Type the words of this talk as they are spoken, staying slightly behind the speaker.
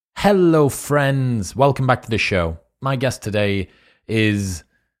Hello, friends. Welcome back to the show. My guest today is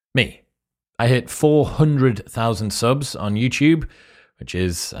me. I hit 400,000 subs on YouTube, which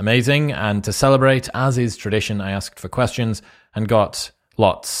is amazing. And to celebrate, as is tradition, I asked for questions and got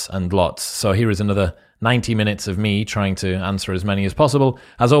lots and lots. So here is another 90 minutes of me trying to answer as many as possible.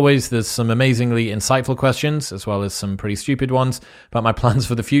 As always, there's some amazingly insightful questions, as well as some pretty stupid ones about my plans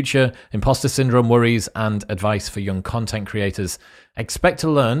for the future, imposter syndrome worries, and advice for young content creators. Expect to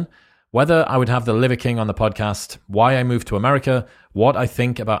learn whether I would have the Liver King on the podcast, why I moved to America, what I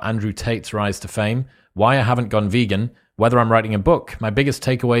think about Andrew Tate's rise to fame, why I haven't gone vegan, whether I'm writing a book, my biggest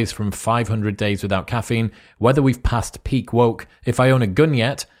takeaways from 500 days without caffeine, whether we've passed peak woke, if I own a gun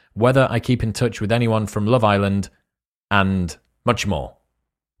yet, whether I keep in touch with anyone from Love Island, and much more.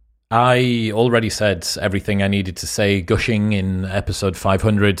 I already said everything I needed to say, gushing in episode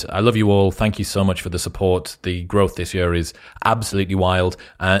 500. I love you all. Thank you so much for the support. The growth this year is absolutely wild.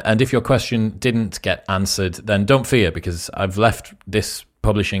 And if your question didn't get answered, then don't fear, because I've left this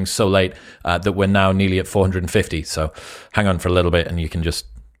publishing so late that we're now nearly at 450. So hang on for a little bit and you can just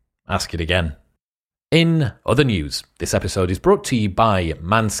ask it again. In other news, this episode is brought to you by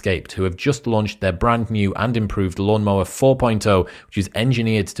Manscaped, who have just launched their brand new and improved Lawnmower 4.0, which is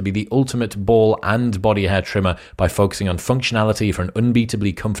engineered to be the ultimate ball and body hair trimmer by focusing on functionality for an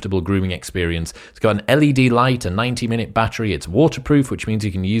unbeatably comfortable grooming experience. It's got an LED light, a 90-minute battery, it's waterproof, which means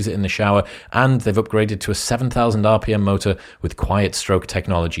you can use it in the shower, and they've upgraded to a 7,000 RPM motor with quiet stroke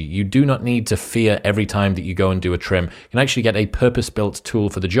technology. You do not need to fear every time that you go and do a trim. You can actually get a purpose-built tool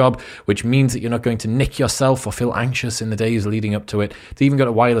for the job, which means that you're not going to nick yourself or feel anxious in the days leading up to it. It's even got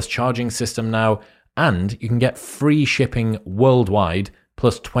a wireless charging system now, and you can get free shipping worldwide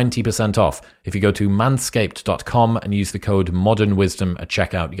plus 20% off. If you go to manscaped.com and use the code modernwisdom at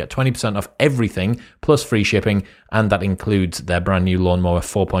checkout, you get 20% off everything plus free shipping, and that includes their brand new Lawnmower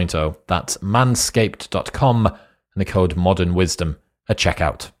 4.0. That's manscaped.com and the code modernwisdom at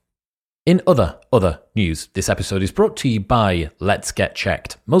checkout. In other news, this episode is brought to you by Let's Get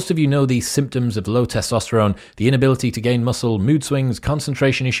Checked. Most of you know the symptoms of low testosterone, the inability to gain muscle, mood swings,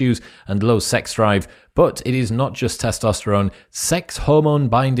 concentration issues, and low sex drive. But it is not just testosterone. Sex hormone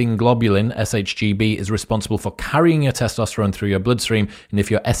binding globulin, SHGB, is responsible for carrying your testosterone through your bloodstream. And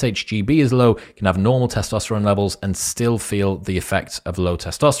if your SHGB is low, you can have normal testosterone levels and still feel the effects of low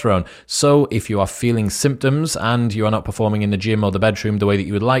testosterone. So if you are feeling symptoms and you are not performing in the gym or the bedroom the way that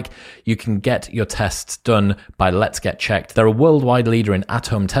you would like, you can get your tests done by Let's Get Checked. They're a worldwide leader in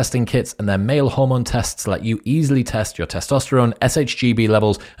at-home testing kits, and their male hormone tests let you easily test your testosterone, SHGB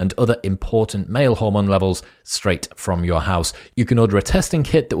levels, and other important male hormone levels straight from your house. You can order a testing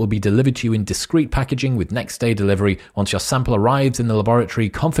kit that will be delivered to you in discreet packaging with next day delivery. Once your sample arrives in the laboratory,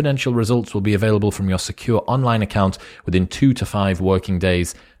 confidential results will be available from your secure online account within 2 to 5 working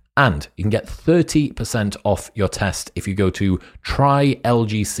days. And you can get 30% off your test if you go to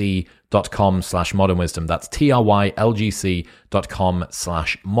trylgc.com/modernwisdom. That's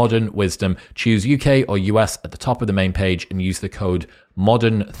trylgc.com/modernwisdom. Choose UK or US at the top of the main page and use the code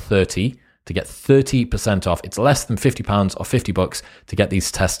MODERN30 to get 30% off. It's less than £50 or $50 to get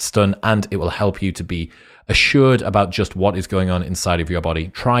these tests done, and it will help you to be assured about just what is going on inside of your body.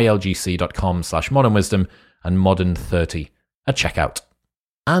 trylgc.com/modernwisdom and modern30 at checkout.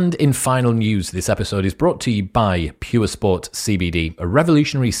 And in final news, this episode is brought to you by Pure Sport CBD, a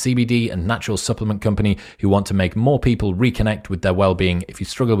revolutionary CBD and natural supplement company who want to make more people reconnect with their well-being. If you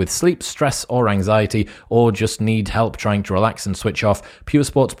struggle with sleep, stress, or anxiety, or just need help trying to relax and switch off, Pure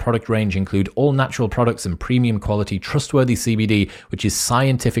Sport's product range include all natural products and premium quality, trustworthy CBD, which is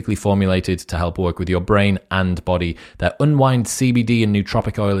scientifically formulated to help work with your brain and body. Their Unwind CBD and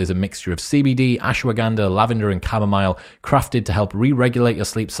nootropic oil is a mixture of CBD, ashwagandha, lavender, and chamomile, crafted to help re-regulate your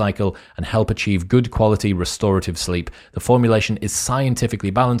sleep cycle and help achieve good quality restorative sleep. The formulation is scientifically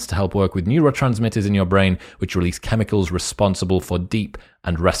balanced to help work with neurotransmitters in your brain, which release chemicals responsible for deep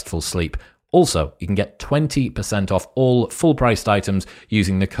and restful sleep. Also, you can get 20% off all full-priced items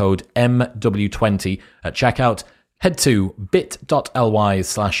using the code MW20 at checkout. Head to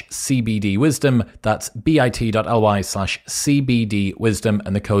bit.ly/cbdwisdom, that's bit.ly/cbdwisdom,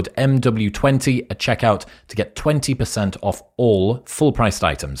 and the code MW20 at checkout to get 20% off all full-priced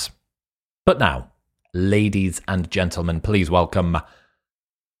items. But now, ladies and gentlemen, please welcome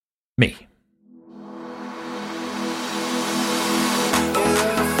me.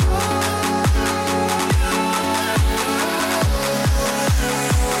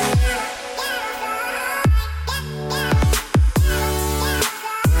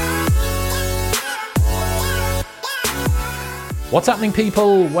 What's happening,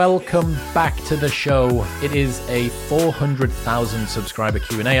 people? Welcome back to the show. It is a 400,000 subscriber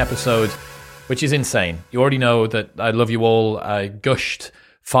Q&A episode, which is insane. You already know that I love you all. I gushed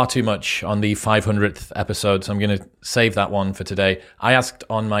far too much on the 500th episode, so I'm going to save that one for today. I asked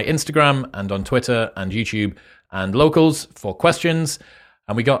on my Instagram and on Twitter and YouTube and locals for questions,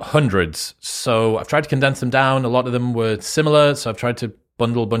 and we got hundreds. So I've tried to condense them down. A lot of them were similar, so I've tried to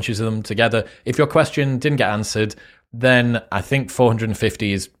bundle bunches of them together. If your question didn't get answered, then I think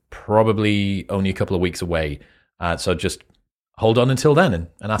 450 is probably only a couple of weeks away. So just hold on until then and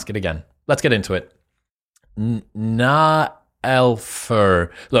ask it again. Let's get into it. Naelfer.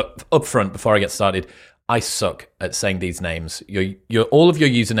 Look, up front, before I get started, I suck at saying these names. All of your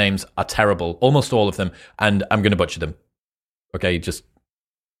usernames are terrible, almost all of them, and I'm going to butcher them. Okay, just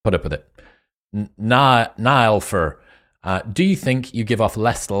put up with it. Naelfer. Do you think you give off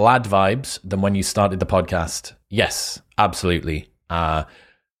less lad vibes than when you started the podcast? Yes, absolutely.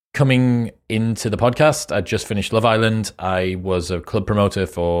 Coming into the podcast, I just finished Love Island. I was a club promoter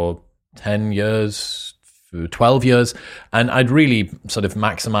for 10 years, 12 years, and I'd really sort of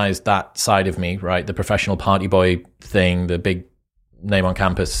maximized that side of me, right? The professional party boy thing, the big name on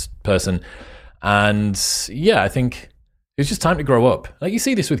campus person. And yeah, I think it was just time to grow up. Like, you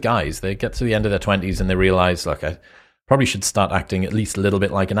see this with guys. They get to the end of their 20s and they realize, like, I probably should start acting at least a little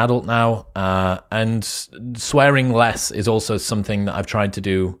bit like an adult now. And swearing less is also something that I've tried to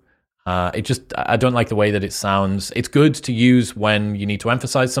do. I don't like the way that it sounds. It's good to use when you need to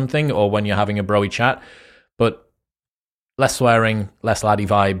emphasize something or when you're having a broy chat, but less swearing, less laddie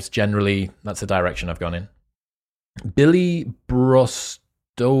vibes, generally, that's the direction I've gone in. Billy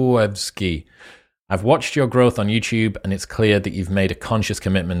Brostowski. I've watched your growth on YouTube, and it's clear that you've made a conscious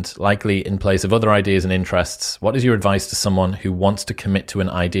commitment, likely in place of other ideas and interests. What is your advice to someone who wants to commit to an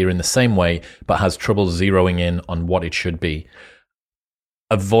idea in the same way, but has trouble zeroing in on what it should be?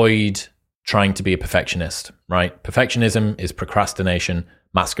 Avoid trying to be a perfectionist, right? Perfectionism is procrastination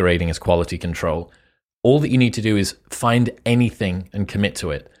masquerading as quality control. All that you need to do is find anything and commit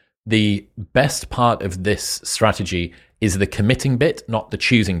to it. The best part of this strategy is the committing bit, not the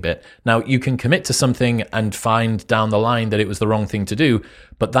choosing bit. Now, you can commit to something and find down the line that it was the wrong thing to do,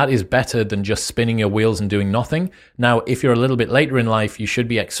 but that is better than just spinning your wheels and doing nothing. Now, if you're a little bit later in life, you should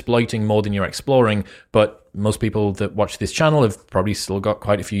be exploiting more than you're exploring, but most people that watch this channel have probably still got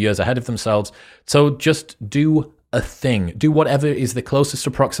quite a few years ahead of themselves. So just do a thing. Do whatever is the closest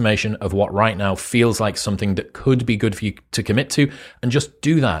approximation of what right now feels like something that could be good for you to commit to, and just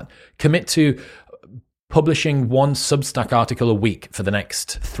do that. Commit to publishing one Substack article a week for the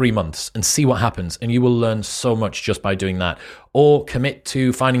next 3 months and see what happens. And you will learn so much just by doing that. Or commit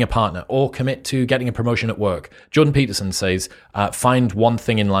to finding a partner, or commit to getting a promotion at work. Jordan Peterson says, find one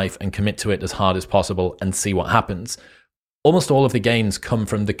thing in life and commit to it as hard as possible and see what happens. Almost all of the gains come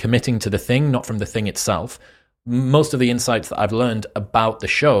from the committing to the thing, not from the thing itself. Most of the insights that I've learned about the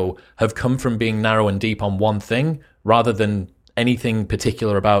show have come from being narrow and deep on one thing rather than anything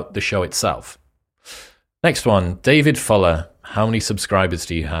particular about the show itself. Next one, David Fuller. How many subscribers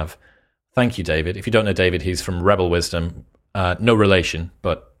do you have? Thank you, David. If you don't know David, he's from Rebel Wisdom. No relation,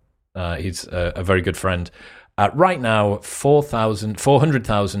 but he's a very good friend. Right now,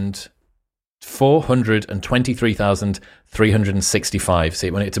 423,365. See,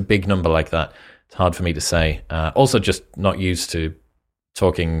 when it's a big number like that, it's hard for me to say. Also, just not used to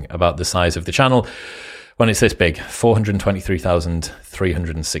talking about the size of the channel when it's this big.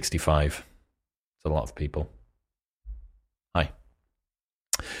 423,365. It's a lot of people. Hi.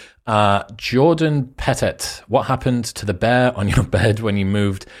 Jordan Pettit. What happened to the bear on your bed when you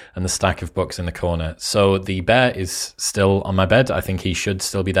moved and the stack of books in the corner? So the bear is still on my bed. I think he should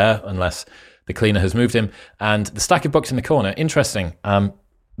still be there unless the cleaner has moved him. And the stack of books in the corner, interesting.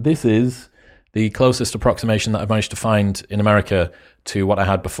 This is the closest approximation that I've managed to find in America to what I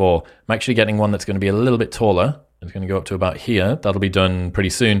had before. I'm actually getting one that's going to be a little bit taller. It's going to go up to about here. That'll be done pretty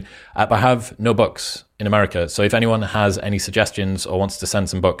soon. But I have no books in America. So if anyone has any suggestions or wants to send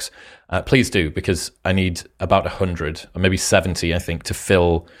some books, please do, because I need about 100 or maybe 70, I think, to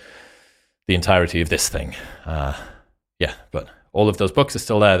fill the entirety of this thing. Yeah, but all of those books are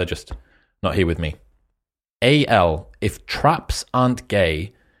still there. They're just not here with me. AL, if traps aren't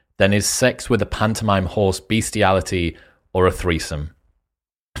gay, then is sex with a pantomime horse bestiality or a threesome?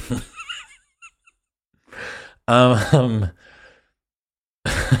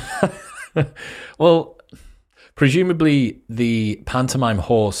 Well, presumably the pantomime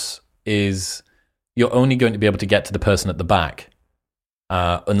horse is you're only going to be able to get to the person at the back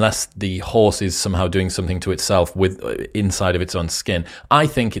unless the horse is somehow doing something to itself with inside of its own skin. I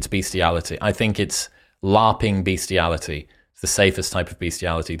think it's bestiality. I think it's LARPing bestiality. the safest type of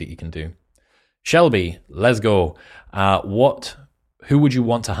bestiality that you can do. Shelby, let's go. Who would you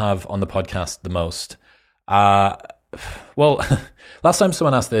want to have on the podcast the most? Well, last time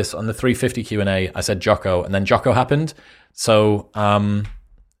someone asked this on the 350 Q&A, I said Jocko, and then Jocko happened. So Sam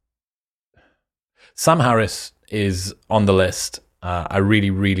Harris is on the list. I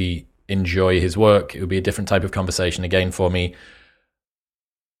really, really enjoy his work. It would be a different type of conversation again for me.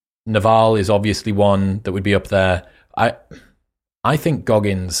 Naval is obviously one that would be up there. I think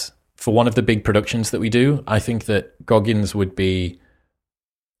Goggins, for one of the big productions that we do, I think that Goggins would be,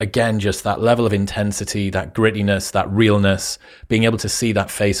 again, just that level of intensity, that grittiness, that realness, being able to see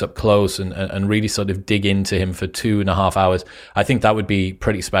that face up close and really sort of dig into him for 2.5 hours. I think that would be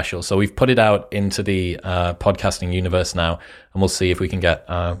pretty special. So we've put it out into the podcasting universe now, and we'll see if we can get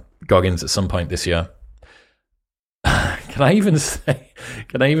Goggins at some point this year. Can I even say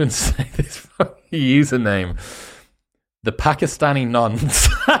this fucking username? The Pakistani Nuns.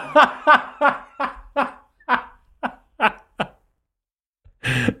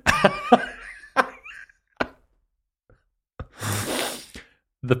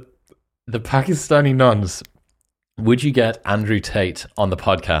 The Pakistani Nuns. Would you get Andrew Tate on the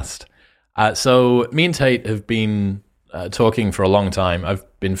podcast? So me and Tate have been talking for a long time. I've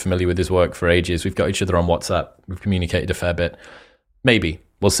been familiar with his work for ages. We've got each other on WhatsApp. We've communicated a fair bit. Maybe.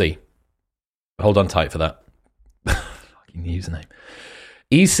 We'll see. Hold on tight for that. Fucking username.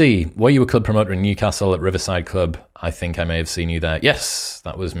 EC, were you a club promoter in Newcastle at Riverside Club? I think I may have seen you there. Yes,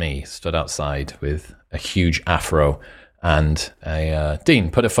 that was me. Stood outside with a huge afro and a...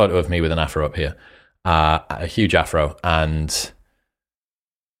 Dean, put a photo of me with an afro up here. A huge afro and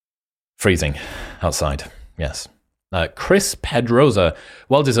freezing outside. Yes. Chris Pedroza,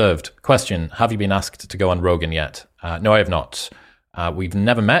 well-deserved question. Have you been asked to go on Rogan yet? No, I have not. We've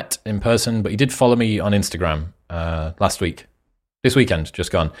never met in person, but he did follow me on Instagram last week. This weekend,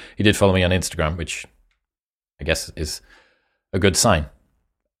 just gone. He did follow me on Instagram, which I guess is a good sign.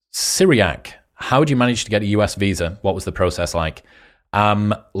 Syriac, how did you manage to get a US visa? What was the process like?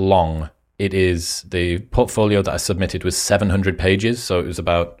 Long. It is, the portfolio that I submitted was 700 pages, so it was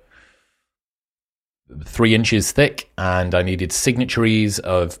about 3 inches thick, and I needed signatories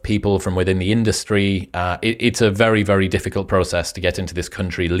of people from within the industry. It's a very, very difficult process to get into this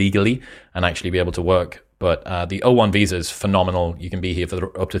country legally and actually be able to work. But the O1 visa is phenomenal. You can be here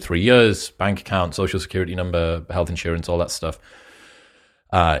for up to 3 years, bank account, social security number, health insurance, all that stuff.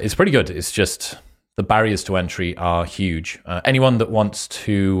 It's pretty good. It's just the barriers to entry are huge. Anyone that wants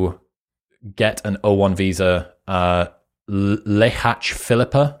to get an O1 visa, Lehach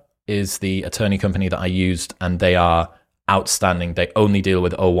Philippa is the attorney company that I used, and they are outstanding. They only deal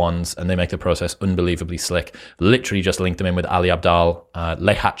with O1s, and they make the process unbelievably slick. Literally just linked them in with Ali Abdal,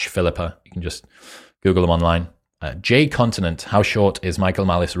 Lehach Philippa. You can just Google them online. J Continent, how short is Michael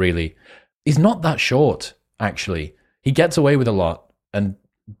Malice really? He's not that short, actually. He gets away with a lot and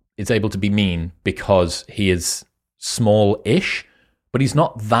is able to be mean because he is small-ish, but he's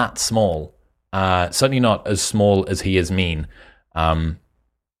not that small. Certainly not as small as he is mean.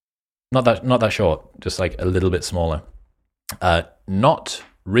 Not that short, just like a little bit smaller. Not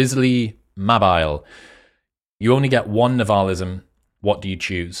Risley Mabile. You only get one Navalism. What do you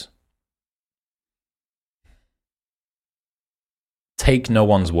choose? Take no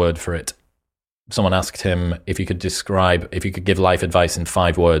one's word for it. Someone asked him if you could give life advice in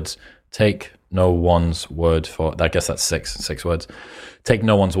 5 words. Take no one's word for it. I guess that's six words. Take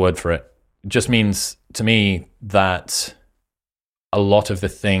no one's word for it. It just means to me that a lot of the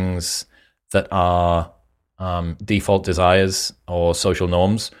things that are default desires or social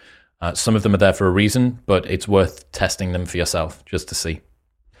norms, some of them are there for a reason, but it's worth testing them for yourself just to see.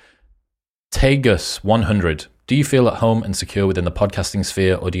 Tegus 100. Do you feel at home and secure within the podcasting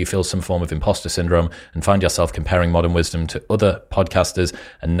sphere, or do you feel some form of imposter syndrome and find yourself comparing Modern Wisdom to other podcasters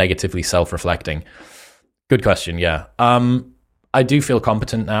and negatively self-reflecting? Good question, yeah. I do feel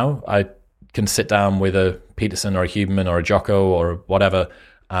competent now. I can sit down with a Peterson or a Huberman or a Jocko or whatever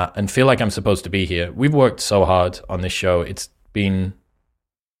and feel like I'm supposed to be here. We've worked so hard on this show. It's been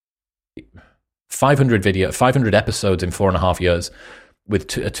 500 episodes in 4.5 years.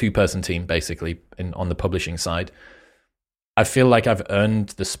 With a 2-person team, basically, on the publishing side. I feel like I've earned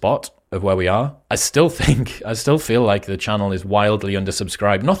the spot of where we are. I still feel like the channel is wildly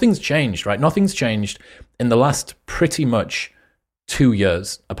undersubscribed. Nothing's changed, right? Nothing's changed in the last pretty much 2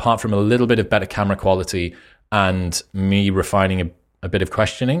 years, apart from a little bit of better camera quality and me refining a bit of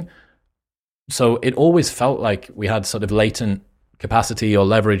questioning. So it always felt like we had sort of latent capacity or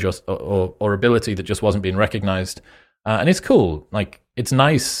leverage or ability that just wasn't being recognized. And it's cool. Like, it's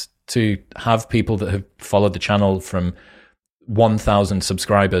nice to have people that have followed the channel from 1,000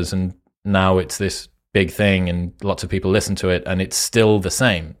 subscribers and now it's this big thing and lots of people listen to it and it's still the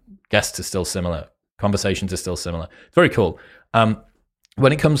same. Guests are still similar. Conversations are still similar. It's very cool.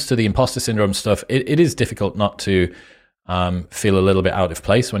 When it comes to the imposter syndrome stuff, it is difficult not to feel a little bit out of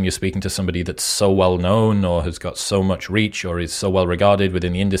place when you're speaking to somebody that's so well known or has got so much reach or is so well regarded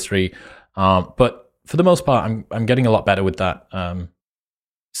within the industry. But for the most part, I'm getting a lot better with that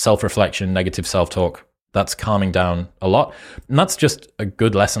self-reflection, negative self-talk. That's calming down a lot. And that's just a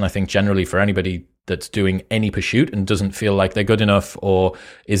good lesson, I think, generally for anybody that's doing any pursuit and doesn't feel like they're good enough or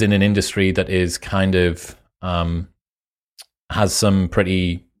is in an industry that is kind of has some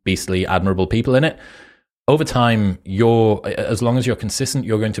pretty beastly, admirable people in it. Over time, as long as you're consistent,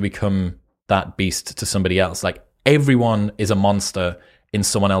 you're going to become that beast to somebody else. Like everyone is a monster in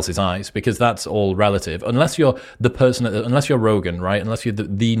someone else's eyes because that's all relative. Unless you're the person, unless you're Rogan, right? Unless you're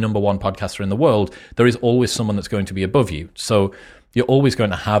the number one podcaster in the world, there is always someone that's going to be above you. So you're always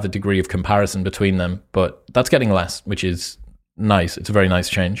going to have a degree of comparison between them, but that's getting less, which is nice. It's a very nice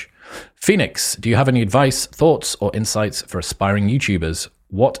change. Phoenix, do you have any advice, thoughts, or insights for aspiring YouTubers?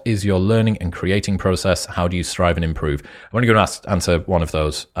 What is your learning and creating process? How do you strive and improve? I'm only going to answer one of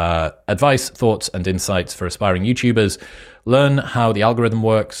those. Advice, thoughts, and insights for aspiring YouTubers. Learn how the algorithm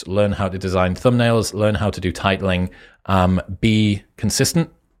works. Learn how to design thumbnails. Learn how to do titling. Be consistent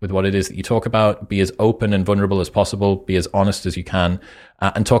with what it is that you talk about. Be as open and vulnerable as possible. Be as honest as you can.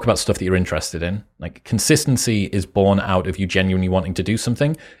 And talk about stuff that you're interested in. Like consistency is born out of you genuinely wanting to do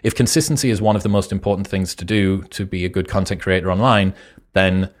something. If consistency is one of the most important things to do to be a good content creator online,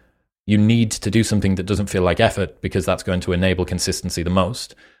 then you need to do something that doesn't feel like effort because that's going to enable consistency the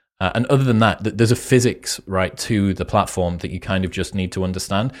most. And other than that, there's a physics, right, to the platform that you kind of just need to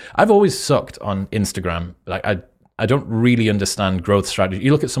understand. I've always sucked on Instagram. Like I don't really understand growth strategy.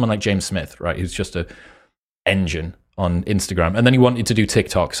 You look at someone like James Smith, right, who's just a engine on Instagram. And then he wanted to do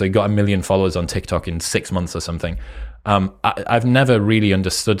TikTok. So he got 1 million followers on TikTok in 6 months or something. I've never really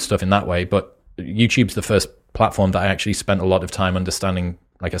understood stuff in that way, but YouTube's the first platform that I actually spent a lot of time understanding,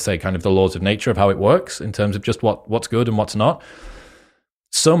 like I say, kind of the laws of nature of how it works in terms of just what's good and what's not.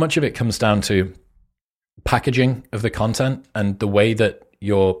 So much of it comes down to packaging of the content and the way that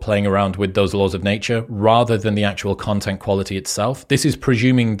you're playing around with those laws of nature rather than the actual content quality itself. This is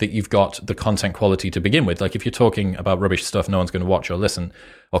presuming that you've got the content quality to begin with. Like if you're talking about rubbish stuff, no one's going to watch or listen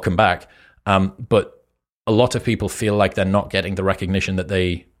or come back. But a lot of people feel like they're not getting the recognition that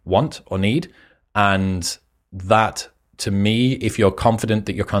they want or need. And that, to me, if you're confident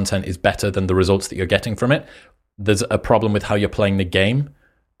that your content is better than the results that you're getting from it, there's a problem with how you're playing the game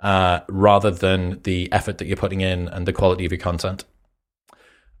rather than the effort that you're putting in and the quality of your content.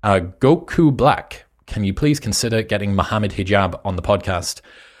 Goku Black, can you please consider getting Mohammed Hijab on the podcast?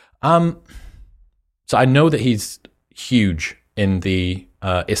 So I know that he's huge in the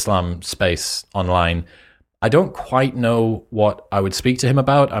Islam space online. I don't quite know what I would speak to him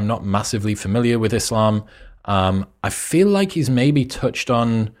about. I'm not massively familiar with Islam. I feel like he's maybe touched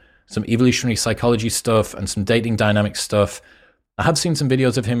on some evolutionary psychology stuff and some dating dynamic stuff. I have seen some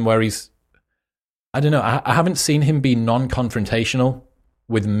videos of him where I don't know, I haven't seen him be non-confrontational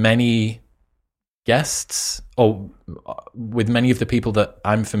with many guests or with many of the people that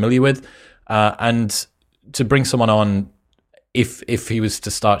I'm familiar with. And to bring someone on, if he was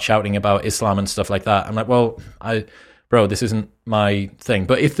to start shouting about Islam and stuff like that, I'm like, well, bro, this isn't my thing.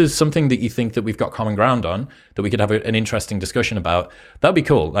 But if there's something that you think that we've got common ground on, that we could have an interesting discussion about, that'd be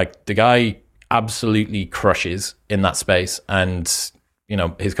cool. Like the guy absolutely crushes in that space. And, you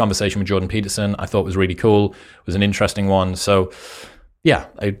know, his conversation with Jordan Peterson, I thought was really cool, was an interesting one. So yeah,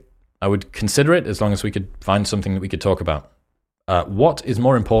 I would consider it as long as we could find something that we could talk about. What is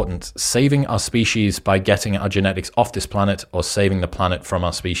more important, saving our species by getting our genetics off this planet or saving the planet from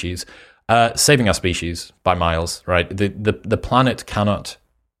our species? Saving our species by miles, right? The planet cannot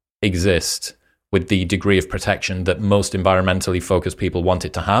exist with the degree of protection that most environmentally focused people want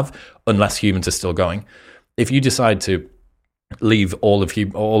it to have unless humans are still going. If you decide to leave all of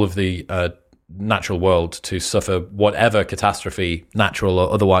the natural world to suffer whatever catastrophe, natural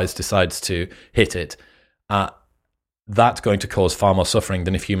or otherwise, decides to hit it, that's going to cause far more suffering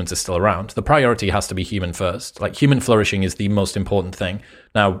than if humans are still around. The priority has to be human first. Like human flourishing is the most important thing.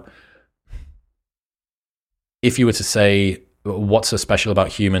 Now, if you were to say, what's so special about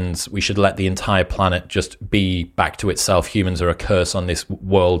humans? We should let the entire planet just be back to itself. Humans are a curse on this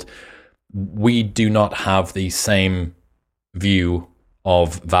world. We do not have the same view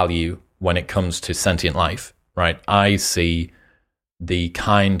of value when it comes to sentient life, right? I see the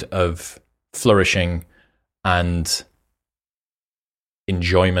kind of flourishing and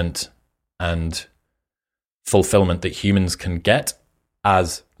enjoyment and fulfillment that humans can get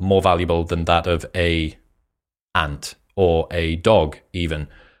as more valuable than that of a ant or a dog even.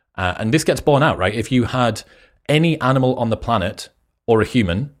 And this gets borne out, right? If you had any animal on the planet or a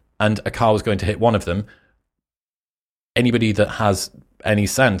human and a car was going to hit one of them, anybody that has any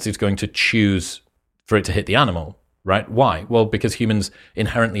sense is going to choose for it to hit the animal, right? Why? Well, because humans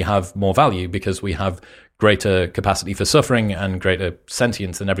inherently have more value because we have greater capacity for suffering and greater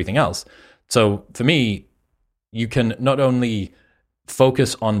sentience than everything else. So for me, you can not only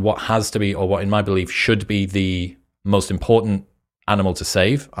focus on what has to be, or what in my belief should be, the most important animal to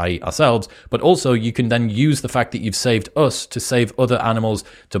save, i.e. ourselves, but also you can then use the fact that you've saved us to save other animals,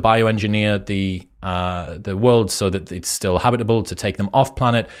 to bioengineer the world so that it's still habitable, to take them off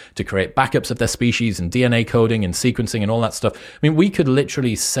planet, to create backups of their species and DNA coding and sequencing and all that stuff. I mean, we could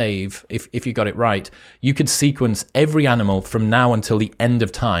literally save, if you got it right, you could sequence every animal from now until the end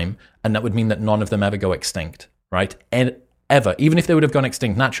of time, and that would mean that none of them ever go extinct, right? And ever. Even if they would have gone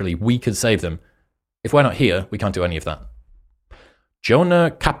extinct naturally, we could save them. If we're not here, we can't do any of that.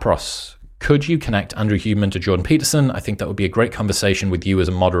 Jonah Capros, could you connect Andrew Huberman to Jordan Peterson? I think that would be a great conversation with you as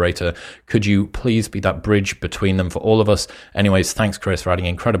a moderator. Could you please be that bridge between them for all of us? Anyways, thanks, Chris, for adding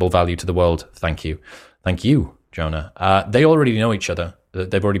incredible value to the world. Thank you. Thank you, Jonah. They already know each other.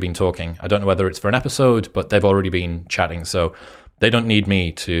 They've already been talking. I don't know whether it's for an episode, but they've already been chatting. So they don't need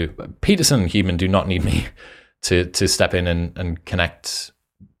me to... Peterson and Huberman do not need me to step in and connect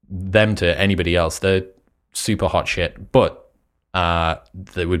them to anybody else. They're super hot shit. But that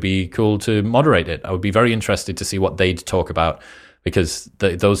would be cool to moderate it. I would be very interested to see what they'd talk about, because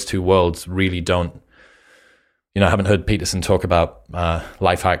those two worlds really don't, I haven't heard Peterson talk about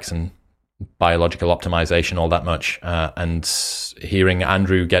life hacks and biological optimization all that much, and hearing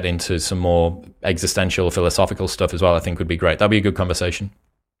Andrew get into some more existential philosophical stuff as well, I think would be great. That'd be a good conversation.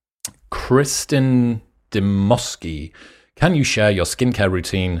 Kristen Demosky, can you share your skincare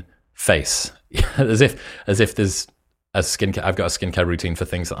routine face? as if there's I've got a skincare routine for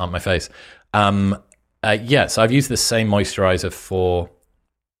things that aren't my face. So I've used the same moisturizer for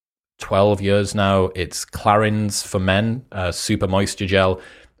 12 years now. It's Clarins for Men, Super Moisture Gel.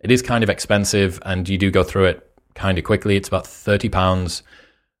 It is kind of expensive, and you do go through it kind of quickly. It's about £30.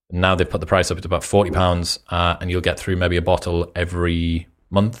 Now they've put the price up to about £40, and you'll get through maybe a bottle every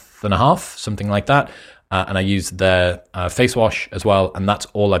month and a half, something like that. And I use their face wash as well, and that's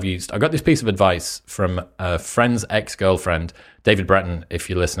all I've used. I got this piece of advice from a friend's ex-girlfriend, David Breton, if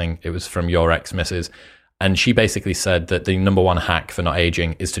you're listening. It was from your ex-missus. And she basically said that the number one hack for not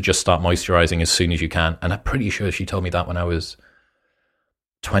aging is to just start moisturizing as soon as you can. And I'm pretty sure she told me that when I was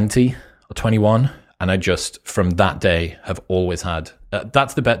 20 or 21. And I just, from that day, have always had...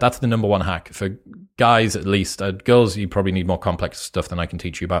 that's the number one hack. For guys, at least. Girls, you probably need more complex stuff than I can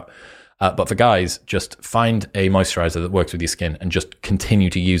teach you about. But for guys, just find a moisturizer that works with your skin and just continue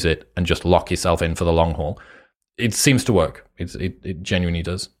to use it and just lock yourself in for the long haul. It seems to work. It genuinely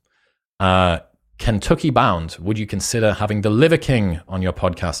does. Kentucky Bound, would you consider having the Liver King on your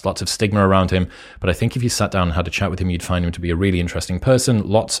podcast? Lots of stigma around him, but I think if you sat down and had a chat with him, you'd find him to be a really interesting person.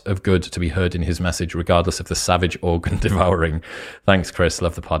 Lots of good to be heard in his message, regardless of the savage organ devouring. Thanks, Chris.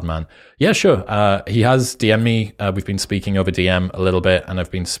 Love the pod, man. Yeah, sure. He has DM'd me. We've been speaking over DM a little bit, and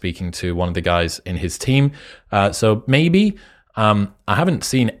I've been speaking to one of the guys in his team. So maybe. I haven't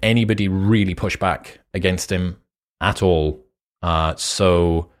seen anybody really push back against him at all.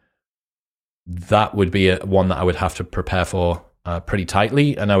 So that would be one that I would have to prepare for pretty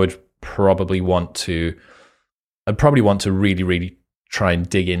tightly, and I would probably want to really, really try and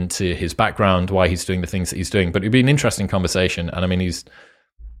dig into his background, why he's doing the things that he's doing. But it'd be an interesting conversation. And I mean,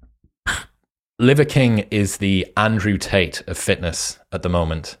 Liver King is the Andrew Tate of fitness at the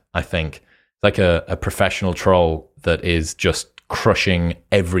moment, I think. Like a professional troll that is just crushing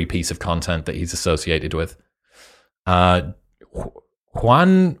every piece of content that he's associated with. Juan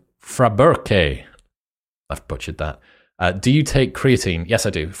Fraberke, I've butchered that. Do you take creatine? Yes, I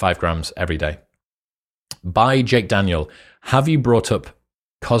do. 5 grams every day. By Jake Daniel, have you brought up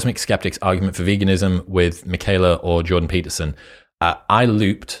Cosmic Skeptic's argument for veganism with Michaela or Jordan Peterson? I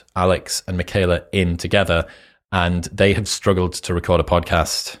looped Alex and Michaela in together, and they have struggled to record a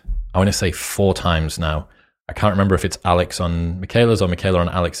podcast, I want to say 4 times now. I can't remember if it's Alex on Michaela's or Michaela on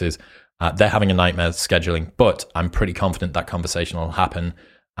Alex's. They're having a nightmare scheduling, but I'm pretty confident that conversation will happen.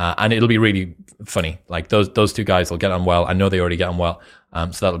 And it'll be really funny. Like those two guys will get on well. I know they already get on well.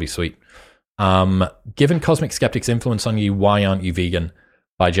 So that'll be sweet. Given Cosmic Skeptic's influence on you, why aren't you vegan?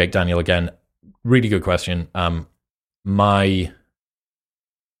 By Jake Daniel again. Really good question. My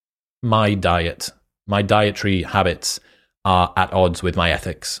dietary habits are at odds with my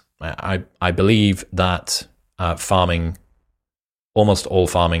ethics. I believe that farming, almost all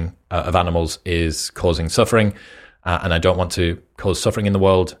farming of animals is causing suffering, and I don't want to cause suffering in the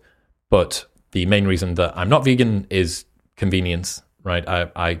world. But the main reason that I'm not vegan is convenience, right?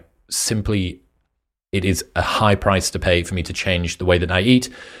 I simply, it is a high price to pay for me to change the way that I eat,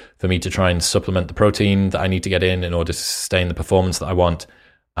 for me to try and supplement the protein that I need to get in order to sustain the performance that I want,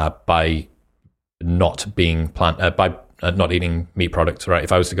 by not being not eating meat products, right?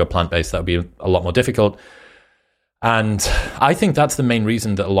 If I was to go plant-based, that would be a lot more difficult. And I think that's the main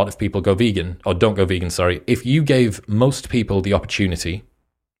reason that a lot of people go vegan, or don't go vegan, sorry. If you gave most people the opportunity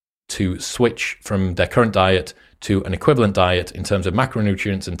to switch from their current diet to an equivalent diet in terms of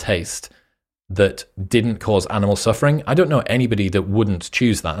macronutrients and taste that didn't cause animal suffering, I don't know anybody that wouldn't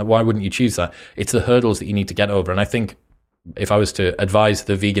choose that. Why wouldn't you choose that? It's the hurdles that you need to get over. And I think if I was to advise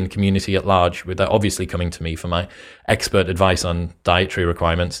the vegan community at large, with that obviously coming to me for my expert advice on dietary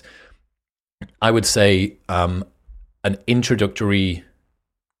requirements, I would say an introductory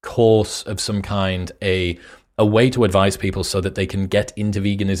course of some kind, a way to advise people so that they can get into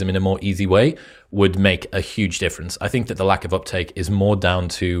veganism in a more easy way would make a huge difference. I think that the lack of uptake is more down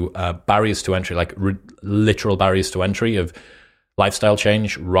to barriers to entry, like literal barriers to entry of lifestyle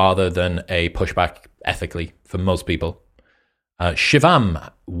change, rather than a pushback ethically for most people.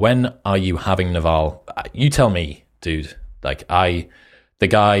 Shivam, when are you having Naval? You tell me, dude. The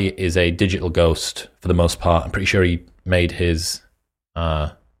guy is a digital ghost for the most part. I'm pretty sure he made his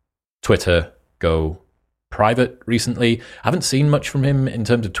Twitter go private recently. I haven't seen much from him in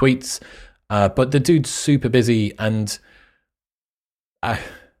terms of tweets, but the dude's super busy, and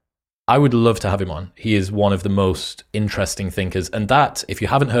I would love to have him on. He is one of the most interesting thinkers, and that, if you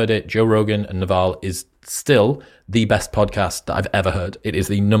haven't heard it, Joe Rogan and Naval is still the best podcast that I've ever heard. It is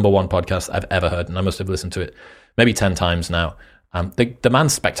the number one podcast I've ever heard, and I must have listened to it maybe 10 times now. The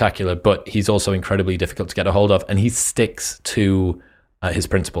man's spectacular, but he's also incredibly difficult to get a hold of, and he sticks to his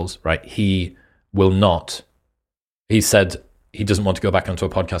principles, right? He said he doesn't want to go back onto a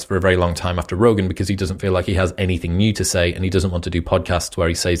podcast for a very long time after Rogan because he doesn't feel like he has anything new to say, and he doesn't want to do podcasts where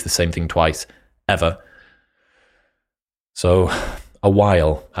he says the same thing twice, ever. So a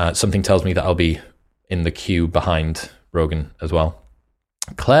while. Something tells me that I'll be in the queue behind Rogan as well.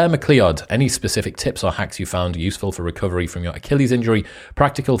 Claire McLeod, any specific tips or hacks you found useful for recovery from your Achilles injury,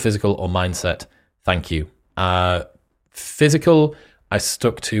 practical, physical, or mindset? Thank you. Physical, I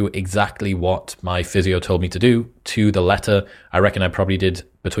stuck to exactly what my physio told me to do, to the letter. I reckon I probably did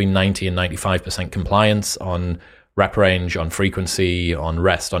between 90 and 95% compliance on rep range, on frequency, on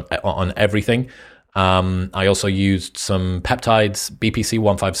rest, on everything. I also used some peptides, BPC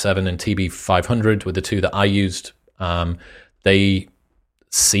 157 and TB 500 were the two that I used. They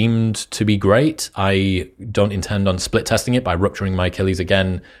seemed to be great. I don't intend on split testing it by rupturing my Achilles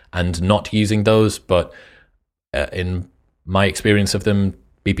again and not using those, but in my experience of them,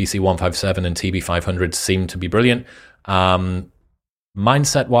 BPC 157 and TB 500 seemed to be brilliant.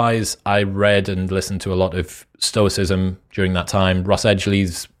 Mindset-wise, I read and listened to a lot of Stoicism during that time. Ross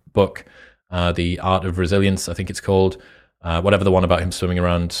Edgley's book, The Art of Resilience, I think it's called, whatever the one about him swimming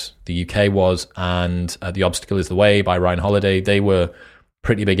around the UK was, and The Obstacle is the Way by Ryan Holiday. They were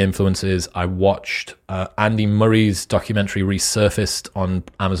pretty big influences. I watched Andy Murray's documentary Resurfaced on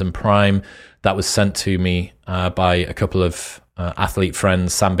Amazon Prime. That was sent to me by a couple of athlete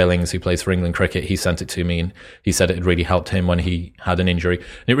friends. Sam Billings, who plays for England cricket, he sent it to me, and he said it had really helped him when he had an injury.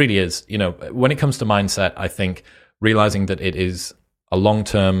 And it really is. You know, when it comes to mindset, I think realizing that it is a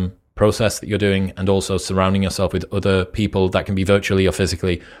long-term process that you're doing, and also surrounding yourself with other people that can be virtually or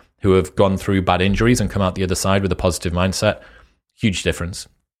physically who have gone through bad injuries and come out the other side with a positive mindset. Huge difference.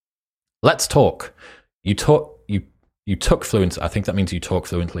 Let's talk. You took fluency. I think that means you talk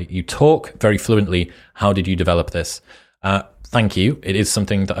fluently. You talk very fluently. How did you develop this? Thank you. It is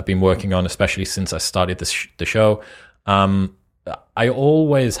something that I've been working on, especially since I started the show. I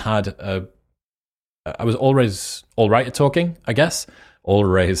always had I was always all right at talking, I guess.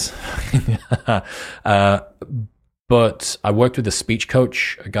 Always. But I worked with a speech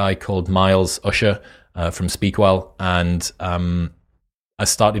coach, a guy called Miles Usher from Speakwell, and I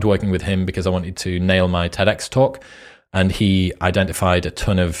started working with him because I wanted to nail my TEDx talk, and he identified a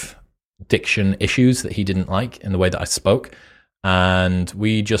ton of diction issues that he didn't like in the way that I spoke, and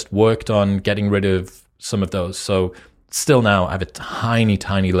we just worked on getting rid of some of those. So still now I have a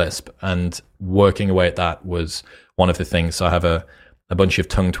tiny lisp, and working away at that was one of the things. So I have a bunch of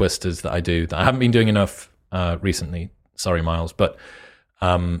tongue twisters that I do that I haven't been doing enough recently. Sorry, Miles. But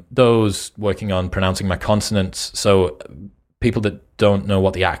those, working on pronouncing my consonants. So people that don't know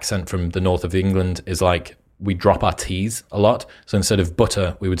what the accent from the north of England is like, we drop our T's a lot. So instead of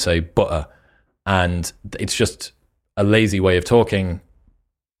butter, we would say butter. and it's just a lazy way of talking.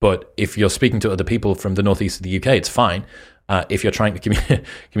 But if you're speaking to other people from the northeast of the UK, it's fine. If you're trying to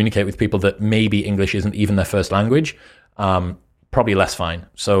communicate with people that maybe English isn't even their first language, probably less fine.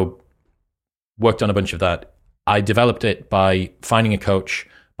 So worked on a bunch of that. I developed it by finding a coach,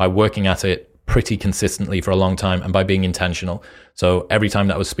 by working at it pretty consistently for a long time, and by being intentional. So every time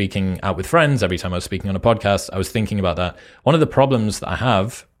that I was speaking out with friends, every time I was speaking on a podcast, I was thinking about that. One of the problems that I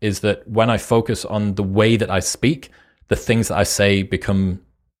have is that when I focus on the way that I speak, the things that I say become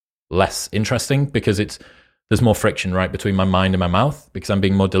less interesting because there's more friction, right, between my mind and my mouth, because I'm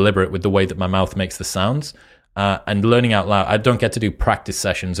being more deliberate with the way that my mouth makes the sounds. And learning out loud, I don't get to do practice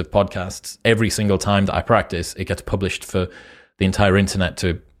sessions of podcasts. Every single time that I practice, it gets published for the entire internet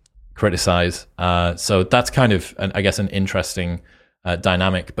to criticize. So that's kind of, I guess, an interesting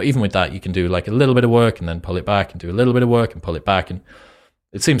dynamic. But even with that, you can do like a little bit of work and then pull it back and do a little bit of work and pull it back. And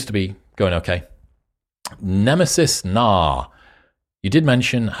it seems to be going okay. Nemesis Nah. You did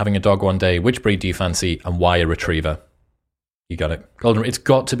mention having a dog one day. Which breed do you fancy and why a retriever? You got it. Golden. It's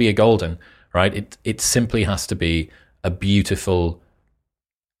got to be a golden, right? It simply has to be a beautiful,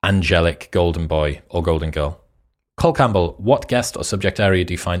 angelic golden boy or golden girl. Cole Campbell, what guest or subject area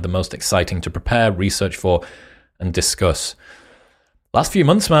do you find the most exciting to prepare, research for, and discuss? Last few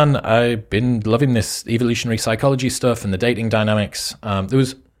months, man, I've been loving this evolutionary psychology stuff and the dating dynamics. There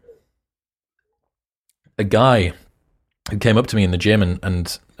was a guy who came up to me in the gym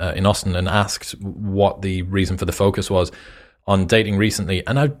and in Austin and asked what the reason for the focus was on dating recently.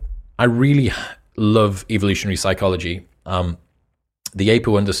 And I really love evolutionary psychology. The Ape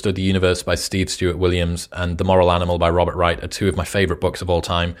Who Understood the Universe by Steve Stuart Williams and The Moral Animal by Robert Wright are two of my favorite books of all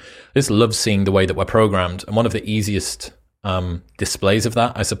time. I just love seeing the way that we're programmed. And one of the easiest displays of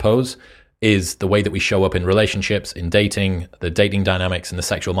that, I suppose, is the way that we show up in relationships, in dating, the dating dynamics, and the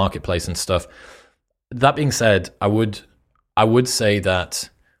sexual marketplace and stuff. That being said, I would say that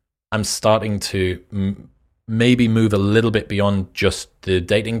I'm starting to maybe move a little bit beyond just the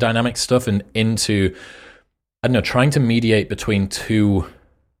dating dynamic stuff and into, I don't know, trying to mediate between two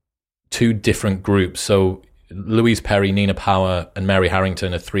different groups. So Louise Perry, Nina Power, and Mary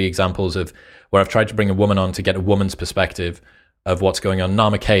Harrington are three examples of where I've tried to bring a woman on to get a woman's perspective of what's going on.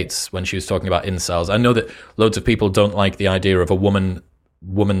 Nama Cates, when she was talking about incels. I know that loads of people don't like the idea of a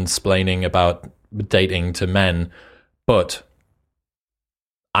woman-splaining about dating to men, but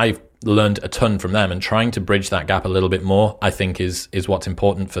I've learned a ton from them, and trying to bridge that gap a little bit more, I think is what's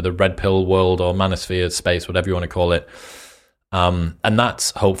important for the red pill world or manosphere space, whatever you want to call it. And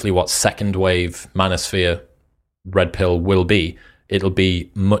that's hopefully what second wave manosphere red pill will be. It'll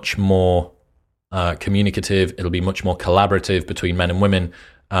be much more communicative. It'll be much more collaborative between men and women.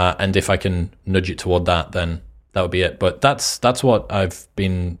 And if I can nudge it toward that, then that would be it. But that's what I've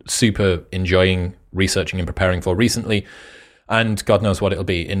been super enjoying researching and preparing for recently. And God knows what it'll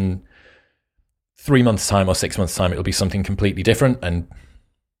be. In 3 months' time or 6 months' time, it'll be something completely different. And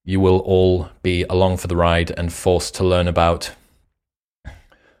you will all be along for the ride and forced to learn about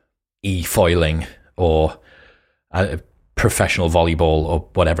e-foiling or professional volleyball or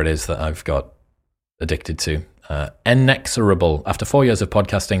whatever it is that I've got addicted to. Inexorable. After 4 years of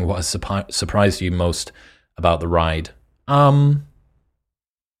podcasting, what has surprised you most about the ride?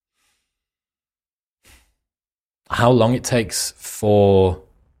 How long it takes for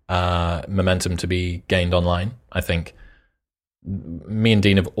momentum to be gained online, I think. Me and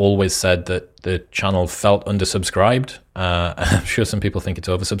Dean have always said that the channel felt undersubscribed. I'm sure some people think it's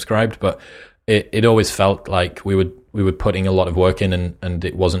oversubscribed, but it always felt like we were putting a lot of work in and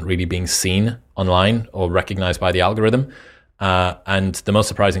it wasn't really being seen online or recognized by the algorithm. And the most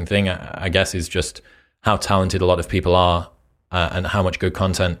surprising thing, I guess, is just how talented a lot of people are and how much good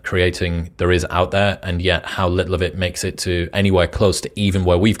content creating there is out there, and yet how little of it makes it to anywhere close to even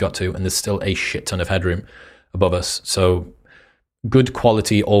where we've got to. And there's still a shit ton of headroom above us. So good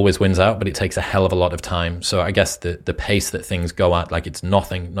quality always wins out, but it takes a hell of a lot of time. So I guess the pace that things go at, like it's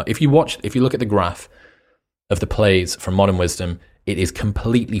nothing. If you look at the graph of the plays from Modern Wisdom, it is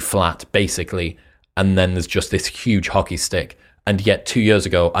completely flat, basically. And then there's just this huge hockey stick. And yet 2 years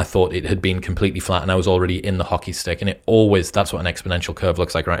ago, I thought it had been completely flat and I was already in the hockey stick. And that's what an exponential curve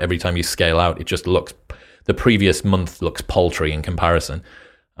looks like, right? Every time you scale out, it just looks, the previous month looks paltry in comparison.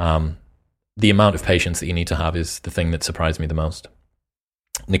 The amount of patience that you need to have is the thing that surprised me the most.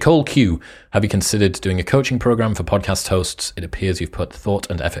 Nicole Q, have you considered doing a coaching program for podcast hosts? It appears you've put thought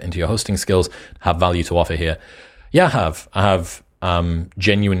and effort into your hosting skills, have value to offer here. Yeah, I have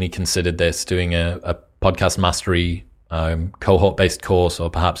genuinely considered this, doing a podcast mastery cohort-based course, or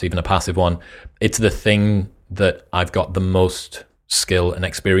perhaps even a passive one. It's the thing that I've got the most skill and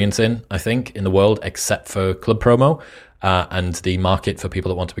experience in, I think, in the world, except for Club Promo. And the market for people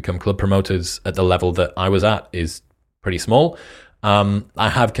that want to become club promoters at the level that I was at is pretty small. I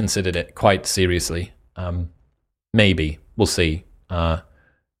have considered it quite seriously. Maybe. We'll see.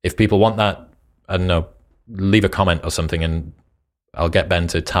 If people want that, I don't know, leave a comment or something and I'll get Ben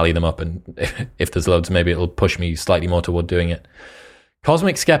to tally them up. And if there's loads, maybe it'll push me slightly more toward doing it.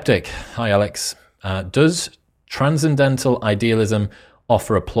 Cosmic Skeptic. Hi, Alex. Does transcendental idealism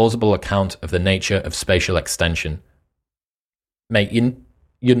offer a plausible account of the nature of spatial extension? Mate,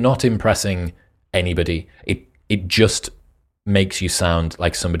 you're not impressing anybody. It just makes you sound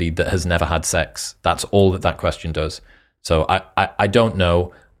like somebody that has never had sex. That's all that question does. So I don't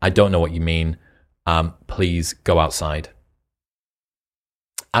know. I don't know what you mean. Please go outside.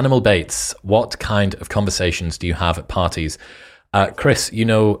 Animal Bates, what kind of conversations do you have at parties? Chris, you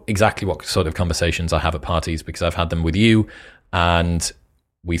know exactly what sort of conversations I have at parties because I've had them with you, and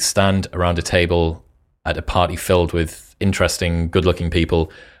we stand around a table at a party filled with interesting, good-looking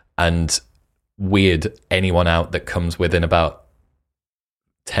people and weird anyone out that comes within about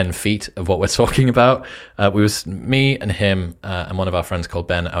 10 feet of what we're talking about. We was me and him and one of our friends called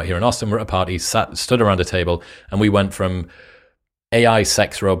Ben out here in Austin. We're at a party, stood around a table, and we went from AI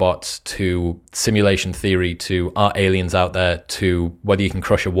sex robots to simulation theory to are aliens out there to whether you can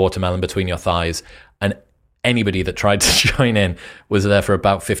crush a watermelon between your thighs. And anybody that tried to join in was there for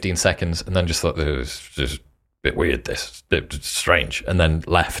about 15 seconds and then just thought, this is just a bit weird, this bit strange, and then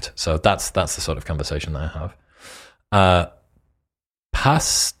left. So that's the sort of conversation that I have.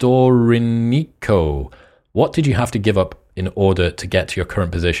 Pastorinico, what did you have to give up in order to get to your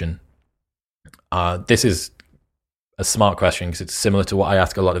current position? This is a smart question because it's similar to what I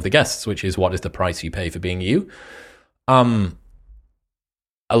ask a lot of the guests, which is what is the price you pay for being you? A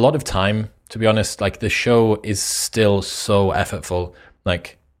lot of time, to be honest. Like, the show is still so effortful.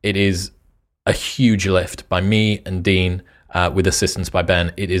 Like, it is a huge lift by me and Dean with assistance by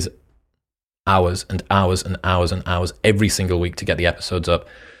Ben. It is hours and hours and hours and hours every single week to get the episodes up.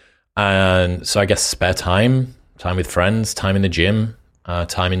 And so I guess spare time with friends, time in the gym,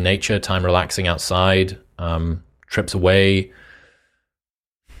 time in nature, time relaxing outside, trips away.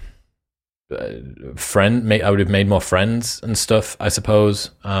 I would have made more friends and stuff, I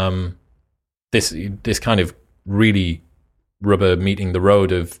suppose. This kind of really rubber meeting the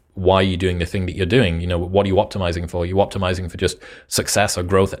road of why you're doing the thing that you're doing. You know, what are you optimizing for? Are you optimizing for just success or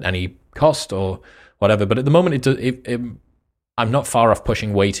growth at any cost or whatever? But at the moment, I'm not far off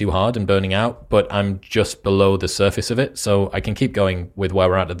pushing way too hard and burning out, but I'm just below the surface of it. So I can keep going with where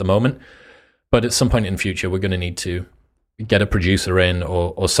we're at the moment. But at some point in the future, we're going to need to get a producer in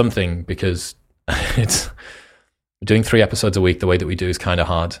or something, because it's doing 3 episodes a week the way that we do is kind of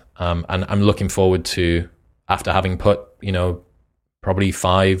hard. And I'm looking forward to, after having put, probably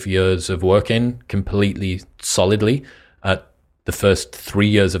 5 years of work in completely solidly, the first 3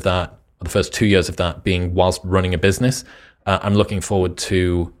 years of that, or the first 2 years of that being whilst running a business, I'm looking forward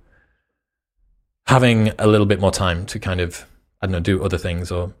to having a little bit more time to kind of, I don't know, do other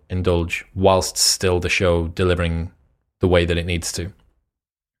things or indulge whilst still the show delivering the way that it needs to.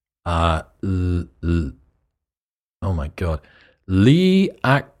 Oh my God. Lee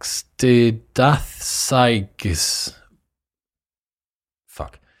Axtidathsaigus.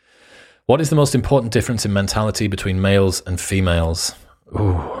 Fuck. What is the most important difference in mentality between males and females?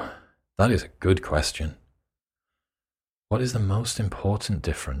 Ooh, that is a good question. What is the most important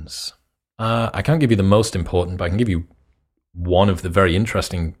difference? I can't give you the most important, but I can give you one of the very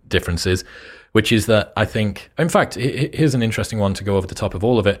interesting differences, which is that I think, in fact, here's an interesting one to go over the top of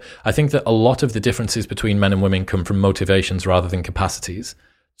all of it. I think that a lot of the differences between men and women come from motivations rather than capacities.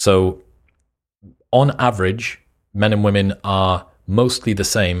 So on average, men and women are mostly the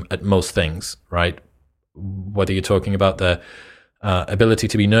same at most things, right? Whether you're talking about their ability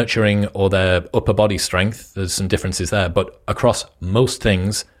to be nurturing or their upper body strength, there's some differences there. But across most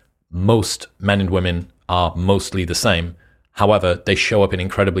things, most men and women are mostly the same. However, they show up in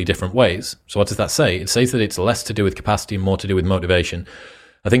incredibly different ways. So what does that say? It says that it's less to do with capacity and more to do with motivation.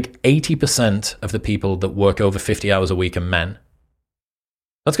 I think 80% of the people that work over 50 hours a week are men.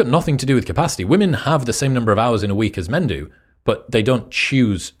 That's got nothing to do with capacity. Women have the same number of hours in a week as men do, but they don't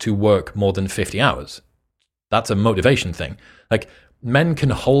choose to work more than 50 hours. That's a motivation thing. Like, men can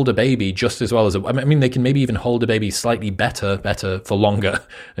hold a baby just as well as they can maybe even hold a baby slightly better for longer.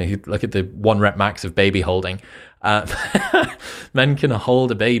 Look at the 1 rep max of baby holding. Men can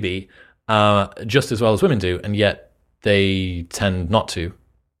hold a baby just as well as women do, and yet they tend not to.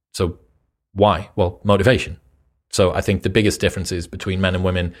 So why? Well, motivation. So I think the biggest differences between men and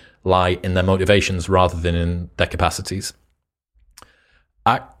women lie in their motivations rather than in their capacities.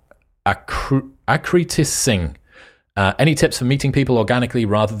 Akritis Singh. Any tips for meeting people organically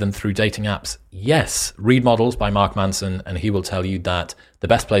rather than through dating apps? Yes. Read Models by Mark Manson, and he will tell you that the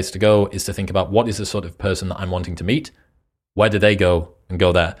best place to go is to think about what is the sort of person that I'm wanting to meet, where do they go, and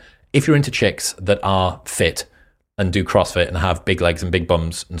go there. If you're into chicks that are fit and do CrossFit and have big legs and big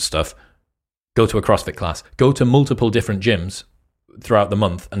bums and stuff, go to a CrossFit class. Go to multiple different gyms throughout the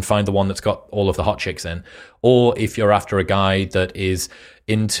month and find the one that's got all of the hot chicks in. Or if you're after a guy that is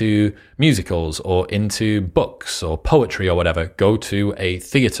into musicals or into books or poetry or whatever, go to a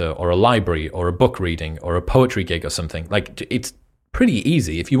theater or a library or a book reading or a poetry gig or something. Like, it's pretty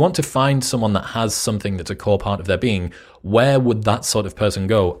easy. If you want to find someone that has something that's a core part of their being, where would that sort of person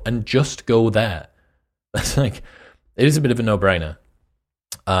go? And just go there. It's like, it is a bit of a no-brainer.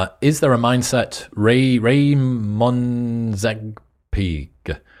 Is there a mindset? Ray Monzegpig.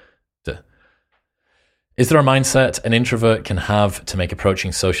 Is there a mindset an introvert can have to make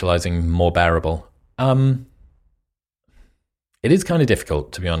approaching socializing more bearable? It is kind of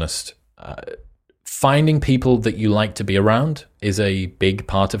difficult, to be honest. Finding people that you like to be around is a big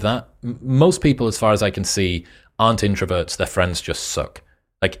part of that. Most people, as far as I can see, aren't introverts. Their friends just suck.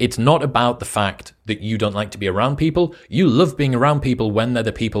 Like, it's not about the fact that you don't like to be around people. You love being around people when they're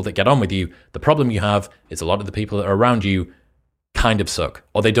the people that get on with you. The problem you have is a lot of the people that are around you kind of suck,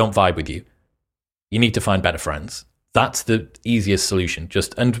 or they don't vibe with you. You need to find better friends. That's the easiest solution.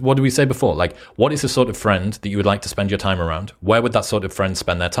 And what did we say before? Like, what is the sort of friend that you would like to spend your time around? Where would that sort of friend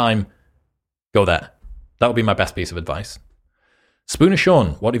spend their time? Go there. That would be my best piece of advice. Spooner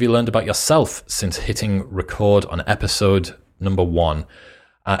Sean, what have you learned about yourself since hitting record on episode number 1?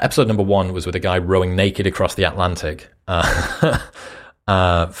 Episode number 1 was with a guy rowing naked across the Atlantic 4 and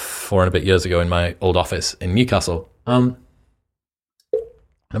a bit years ago in my old office in Newcastle. What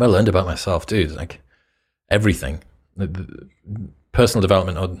have I learned about myself, dude? Like, everything. The personal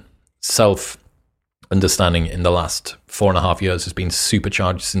development or self-understanding in the last 4.5 years has been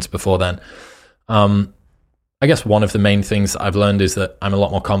supercharged since before then. I guess one of the main things that I've learned is that I'm a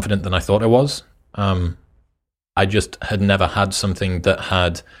lot more confident than I thought I was. I just had never had something that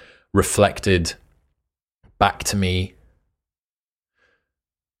had reflected back to me.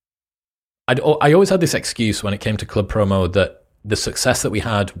 I always had this excuse when it came to Club Promo that the success that we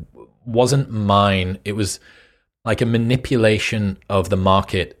had wasn't mine. It was like a manipulation of the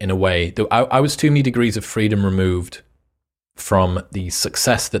market in a way. I was too many degrees of freedom removed from the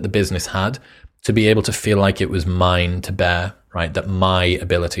success that the business had to be able to feel like it was mine to bear, right? That my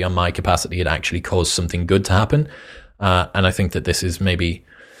ability or my capacity had actually caused something good to happen. And I think that this is maybe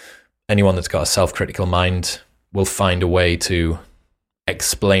anyone that's got a self-critical mind will find a way to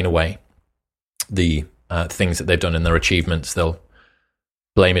explain away the things that they've done in their achievements. They'll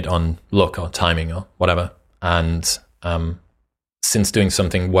blame it on luck or timing or whatever. And since doing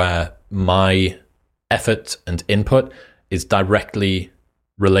something where my effort and input is directly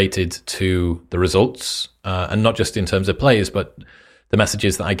related to the results, and not just in terms of plays, but the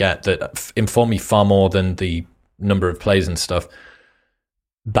messages that I get that inform me far more than the number of plays and stuff,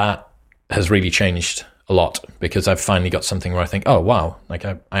 that has really changed a lot, because I've finally got something where I think, oh, wow, like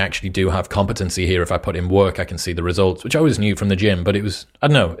I actually do have competency here. If I put in work, I can see the results, which I always knew from the gym, but it was, I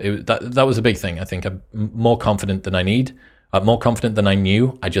don't know, that was a big thing. I think I'm more confident than I need, more confident than I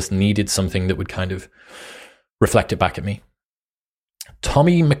knew. I just needed something that would kind of reflect it back at me.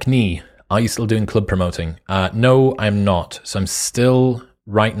 Tommy McNee, are you still doing club promoting? No, I'm not. So I'm still,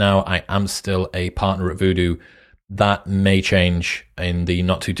 right now, I am still a partner at Voodoo. That may change in the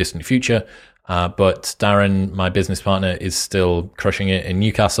not too distant future. But Darren, my business partner, is still crushing it in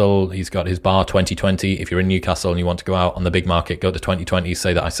Newcastle. He's got his bar 2020. If you're in Newcastle and you want to go out on the big market, go to 2020,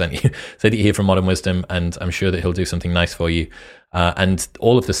 say that I sent you, say that you hear from Modern Wisdom, and I'm sure that he'll do something nice for you. And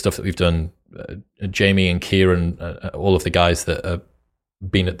all of the stuff that we've done, Jamie and Kieran, all of the guys that have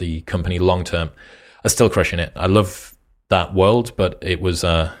been at the company long term are still crushing it. I love that world, but it was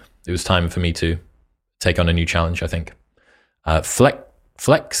time for me to take on a new challenge, I think.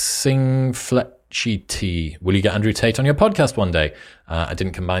 Flexing Fletchy T. Will you get Andrew Tate on your podcast one day? I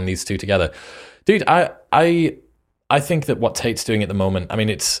didn't combine these two together. Dude, I think that what Tate's doing at the moment, I mean,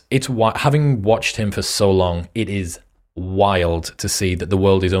 it's having watched him for so long, it is wild to see that the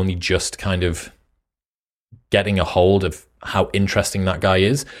world is only just kind of getting a hold of how interesting that guy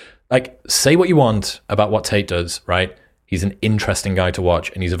is. Like, say what you want about what Tate does, right? He's an interesting guy to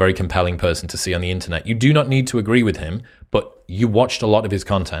watch, and he's a very compelling person to see on the internet. You do not need to agree with him, but you watched a lot of his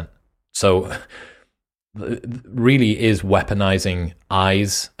content. So really is weaponizing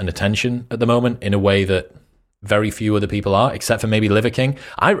eyes and attention at the moment in a way that very few other people are, except for maybe Liver King.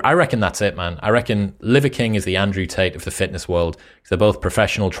 I reckon that's it, man. I reckon Liver King is the Andrew Tate of the fitness world. They're both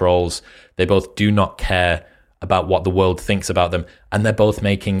professional trolls. They both do not care about what the world thinks about them, and they're both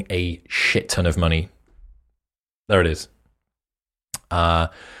making a shit ton of money. There it is.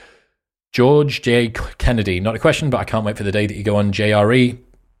 George J. Kennedy, not a question, but I can't wait for the day that you go on JRE.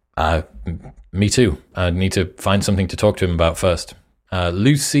 Me too. I need to find something to talk to him about first.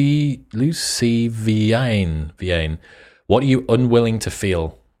 Lucy Viane. What are you unwilling to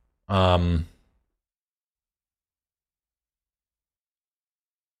feel?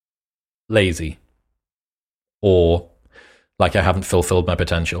 Lazy. Or like I haven't fulfilled my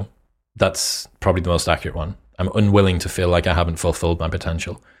potential. That's probably the most accurate one. I'm unwilling to feel like I haven't fulfilled my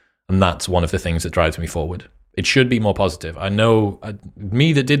potential. And that's one of the things that drives me forward. It should be more positive. I know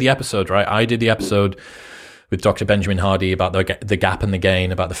me that did the episode, right? I did the episode with Dr. Benjamin Hardy about the gap and the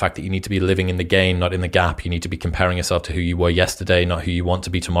gain, about the fact that you need to be living in the gain, not in the gap. You need to be comparing yourself to who you were yesterday, not who you want to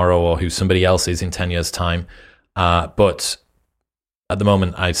be tomorrow or who somebody else is in 10 years' time. But at the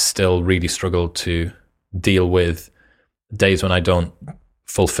moment, I still really struggle to deal with days when I don't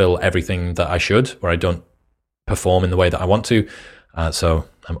fulfill everything that I should, or I don't perform in the way that I want to. So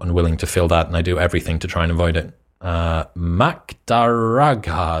I'm unwilling to feel that, and I do everything to try and avoid it.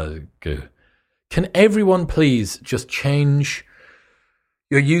 Macdaragag. Can everyone please just change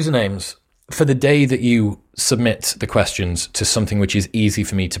your usernames for the day that you submit the questions to something which is easy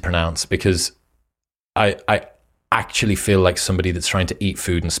for me to pronounce? Because I actually feel like somebody that's trying to eat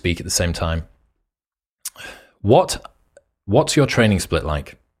food and speak at the same time. What's your training split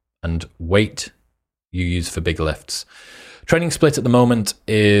like? And weight you use for big lifts? Training split at the moment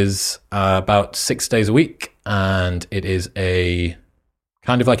is about 6 days a week, and it is a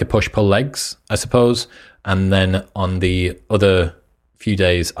kind of like a push-pull legs, I suppose. And then on the other few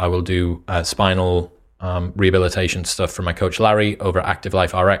days, I will do spinal rehabilitation stuff from my coach Larry over at Active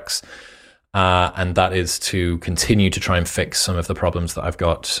Life RX. And that is to continue to try and fix some of the problems that I've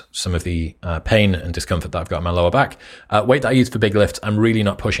got, some of the pain and discomfort that I've got in my lower back. Weight that I use for big lift, I'm really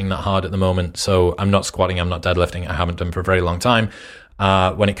not pushing that hard at the moment. So I'm not squatting, I'm not deadlifting. I haven't done for a very long time.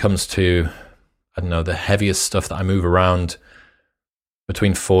 When it comes to, I don't know, the heaviest stuff that I move around,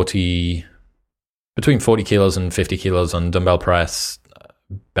 between 40 kilos and 50 kilos on dumbbell press,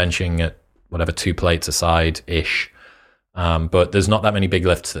 benching at whatever, 2 plates a side-ish. But there's not that many big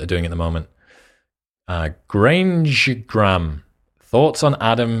lifts that are doing it at the moment. Grange Graham, thoughts on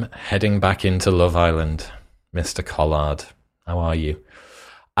Adam heading back into Love Island? Mr. Collard, how are you?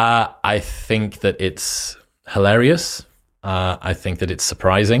 I think that it's hilarious. I think that it's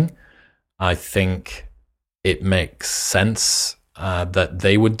surprising. I think it makes sense that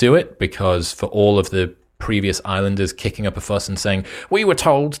they would do it, because for all of the previous Islanders kicking up a fuss and saying, we were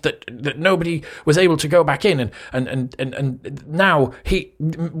told that nobody was able to go back in, and now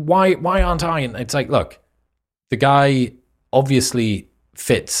why aren't I? And it's like, look, the guy obviously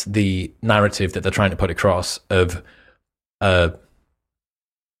fits the narrative that they're trying to put across of what's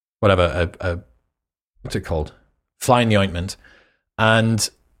it called? Fly in the ointment. And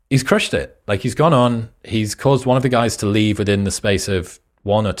he's crushed it. Like, he's gone on, he's caused one of the guys to leave within the space of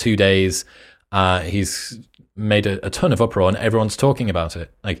 1 or 2 days. He's made a ton of uproar, and everyone's talking about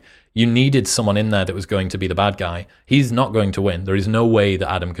it. Like, you needed someone in there that was going to be the bad guy. He's not going to win. There is no way that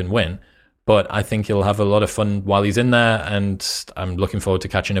Adam can win, but I think he'll have a lot of fun while he's in there, and I'm looking forward to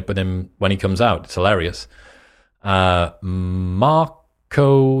catching up with him when he comes out. It's hilarious. Marco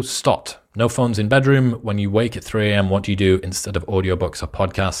Stott, no phones in bedroom. When you wake at 3 a.m., what do you do instead of audiobooks or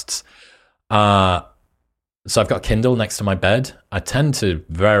podcasts? So I've got Kindle next to my bed. I tend to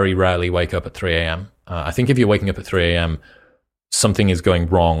very rarely wake up at 3 a.m. I think if you're waking up at 3 a.m., something is going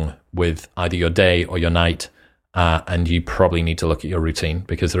wrong with either your day or your night, and you probably need to look at your routine,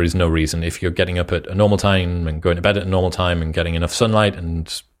 because there is no reason, if you're getting up at a normal time and going to bed at a normal time and getting enough sunlight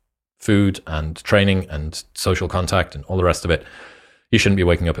and food and training and social contact and all the rest of it, you shouldn't be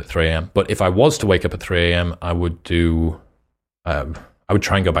waking up at 3 a.m. But if I was to wake up at 3 a.m., I would try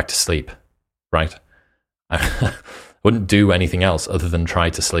and go back to sleep, right? I wouldn't do anything else other than try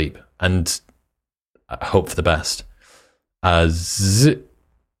to sleep and hope for the best. Okay,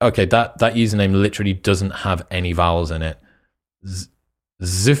 that username literally doesn't have any vowels in it.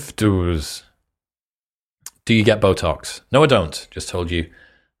 Ziftus. Do you get Botox? No, I don't. Just told you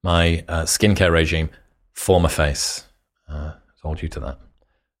my skincare regime for my face. Told you to that.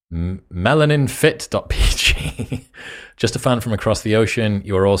 Melaninfit.pg. Just a fan from across the ocean.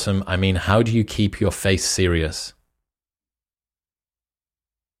 You are awesome. I mean, how do you keep your face serious?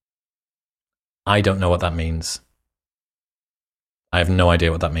 I don't know what that means. I have no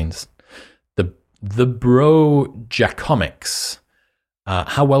idea what that means. The Bro Jacomics.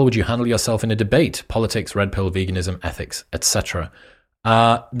 How well would you handle yourself in a debate? Politics, red pill, veganism, ethics, etc.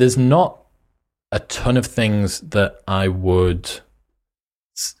 There's not a ton of things that I would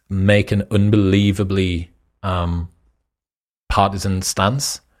make an unbelievably partisan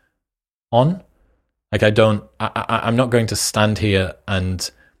stance on. Like I'm not going to stand here and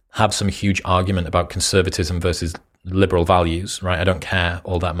have some huge argument about conservatism versus liberal values, right? I don't care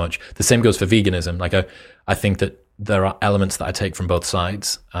all that much. The same goes for veganism. Like I think that there are elements that I take from both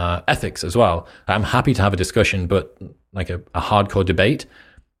sides. Ethics as well. I'm happy to have a discussion, but like a hardcore debate,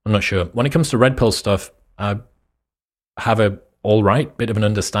 I'm not sure. When it comes to red pill stuff, I have a all right bit of an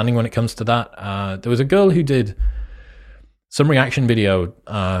understanding when it comes to that. There was a girl who did some reaction video,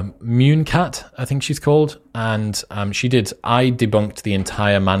 Mooncat, I think she's called, and she did I Debunked the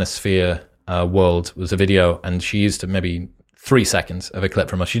Entire Manosphere World was a video, and she used maybe 3 seconds of a clip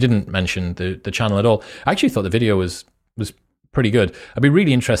from us. She didn't mention the channel at all. I actually thought the video was pretty good. I'd be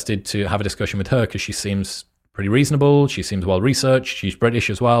really interested to have a discussion with her because she seems pretty reasonable. She seems well researched. She's British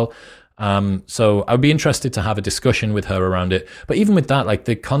as well. So I would be interested to have a discussion with her around it. But even with that, like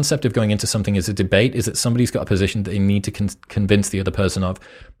the concept of going into something as a debate is that somebody's got a position that they need to convince the other person of.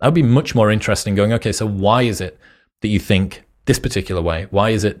 That would be much more interesting going, okay, so why is it that you think this particular way? Why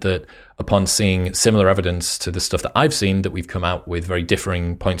is it that upon seeing similar evidence to the stuff that I've seen that we've come out with very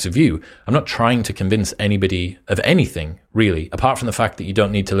differing points of view? I'm not trying to convince anybody of anything, really, apart from the fact that you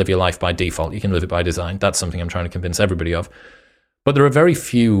don't need to live your life by default. You can live it by design. That's something I'm trying to convince everybody of. But there are very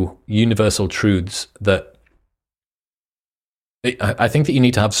few universal truths that I think that you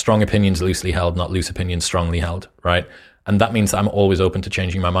need to have strong opinions loosely held, not loose opinions strongly held, right? And that means that I'm always open to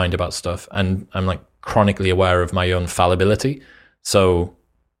changing my mind about stuff. And I'm like chronically aware of my own fallibility. So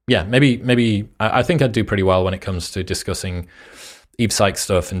yeah, maybe I think I'd do pretty well when it comes to discussing Eve Psych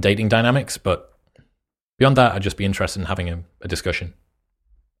stuff and dating dynamics. But beyond that, I'd just be interested in having a discussion.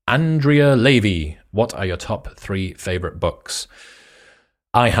 Andrea Levy, what are your top 3 favorite books?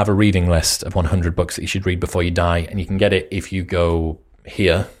 I have a reading list of 100 books that you should read before you die, and you can get it if you go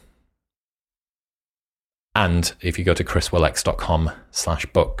here and if you go to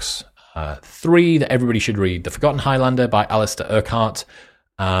chriswillex.com/books. 3 that everybody should read: The Forgotten Highlander by Alistair Urquhart,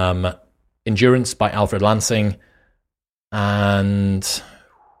 Endurance by Alfred Lansing, and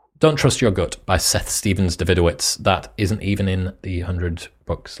Don't Trust Your Gut by Seth Stevens Davidowitz. That isn't even in the 100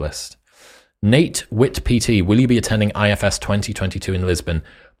 books list. Nate Witt PT, will you be attending IFS 2022 in Lisbon?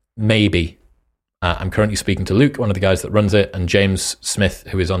 Maybe. I'm currently speaking to Luke, one of the guys that runs it, and James Smith,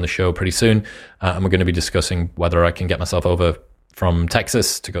 who is on the show pretty soon. And we're going to be discussing whether I can get myself over from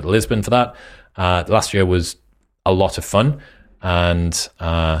Texas to go to Lisbon for that. Last year was a lot of fun, and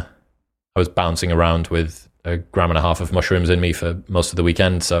I was bouncing around with 1.5 grams of mushrooms in me for most of the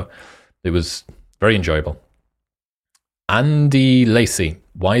weekend, so it was very enjoyable. Andy Lacey,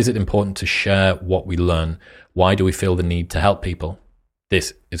 why is it important to share what we learn? Why do we feel the need to help people?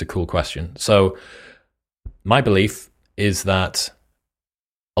 This is a cool question. So my belief is that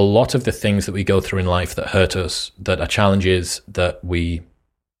a lot of the things that we go through in life that hurt us, that are challenges that we,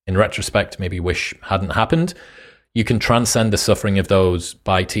 in retrospect, maybe wish hadn't happened, you can transcend the suffering of those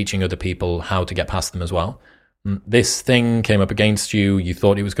by teaching other people how to get past them as well. This thing came up against you, you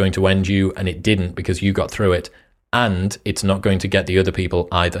thought it was going to end you, and it didn't because you got through it. And it's not going to get the other people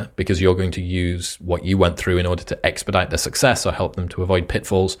either, because you're going to use what you went through in order to expedite their success or help them to avoid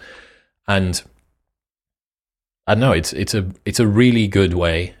pitfalls. And I don't know, it's a really good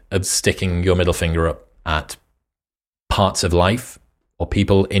way of sticking your middle finger up at parts of life or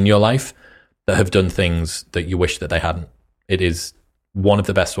people in your life that have done things that you wish that they hadn't. It is one of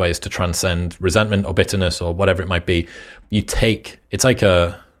the best ways to transcend resentment or bitterness or whatever it might be. It's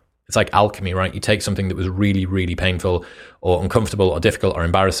like alchemy, right? You take something that was really, really painful or uncomfortable or difficult or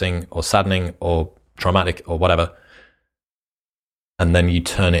embarrassing or saddening or traumatic or whatever, and then you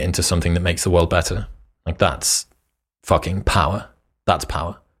turn it into something that makes the world better. Like, that's fucking power. That's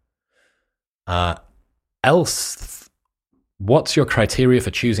power. Else, what's your criteria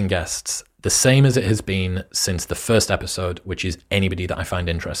for choosing guests? The same as it has been since the first episode, which is anybody that I find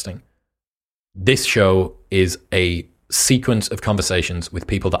interesting. This show is a sequence of conversations with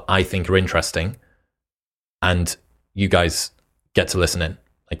people that I think are interesting, and you guys get to listen in.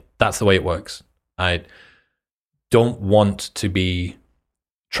 Like, that's the way it works. I don't want to be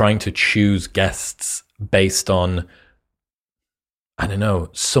trying to choose guests based on, I don't know,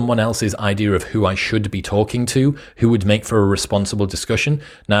 someone else's idea of who I should be talking to, who would make for a responsible discussion.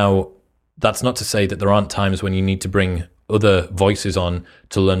 Now, that's not to say that there aren't times when you need to bring other voices on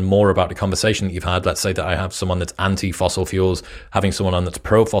to learn more about the conversation that you've had. Let's say that I have someone that's anti-fossil fuels, having someone on that's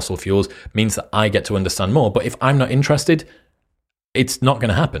pro-fossil fuels means that I get to understand more. But if I'm not interested, it's not going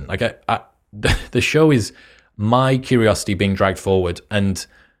to happen. Like the show is my curiosity being dragged forward. And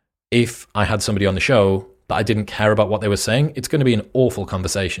if I had somebody on the show that I didn't care about what they were saying, it's going to be an awful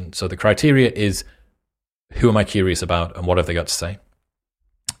conversation. So the criteria is, who am I curious about and what have they got to say?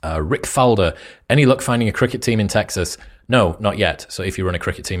 Rick Falder, any luck finding a cricket team in Texas? No, not yet. So if you run a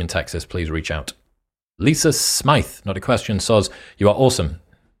cricket team in Texas, please reach out. Lisa Smythe, not a question, says, you are awesome.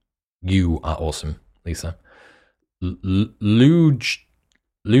 You are awesome, Lisa. Lujexo,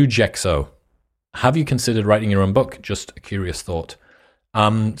 have you considered writing your own book? Just a curious thought.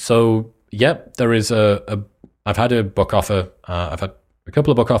 So, yeah, there is I've had a book offer. I've had a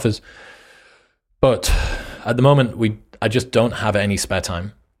couple of book offers. But at the moment, I just don't have any spare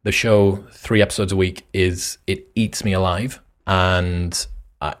time. The show, 3 episodes a week, it eats me alive. And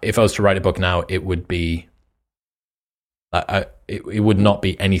if I was to write a book now, it would be, it would not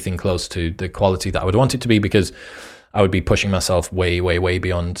be anything close to the quality that I would want it to be, because I would be pushing myself way, way, way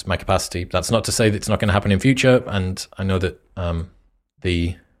beyond my capacity. That's not to say that it's not going to happen in future. And I know that I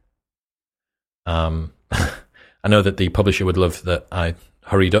know that the publisher would love that I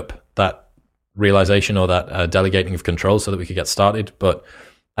hurried up that realization or that delegating of control so that we could get started. But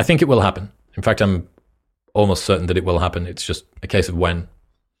I think it will happen. In fact, I'm almost certain that it will happen. It's just a case of when.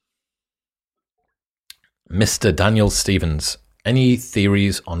 Mr. Daniel Stevens, any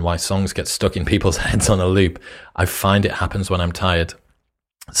theories on why songs get stuck in people's heads on a loop? I find it happens when I'm tired.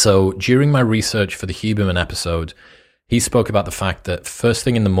 So during my research for the Huberman episode, he spoke about the fact that first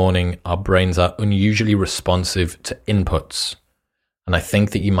thing in the morning, our brains are unusually responsive to inputs. And I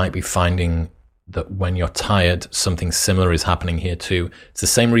think that you might be finding that when you're tired, something similar is happening here too. It's the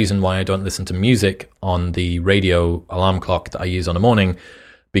same reason why I don't listen to music on the radio alarm clock that I use on the morning,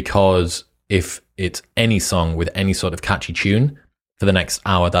 because if it's any song with any sort of catchy tune, for the next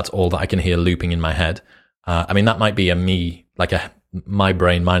hour, that's all that I can hear looping in my head. I mean, that might be my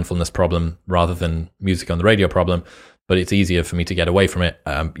brain mindfulness problem rather than music on the radio problem, but it's easier for me to get away from it.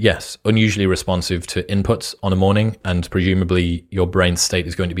 Yes, unusually responsive to inputs on a morning, and presumably your brain state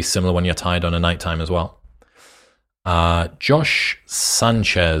is going to be similar when you're tired on a nighttime as well. Josh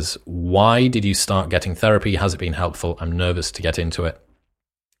Sanchez, why did you start getting therapy? Has it been helpful? I'm nervous to get into it.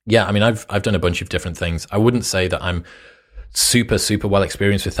 Yeah, I mean, I've done a bunch of different things. I wouldn't say that I'm super, super well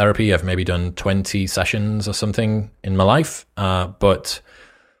experienced with therapy. I've maybe done 20 sessions or something in my life, but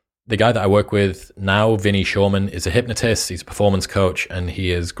the guy that I work with now, Vinny Shawman, is a hypnotist. He's a performance coach, and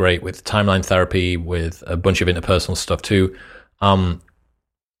he is great with timeline therapy, with a bunch of interpersonal stuff too.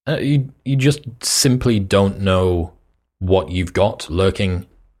 You just simply don't know what you've got lurking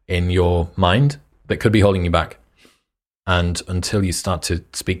in your mind that could be holding you back. And until you start to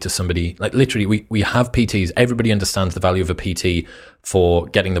speak to somebody, like literally, we have PTs. Everybody understands the value of a PT for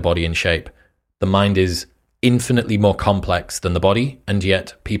getting the body in shape. The mind is infinitely more complex than the body, and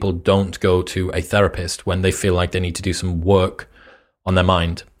yet people don't go to a therapist when they feel like they need to do some work on their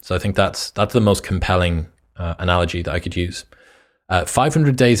mind. So I think that's the most compelling analogy that I could use.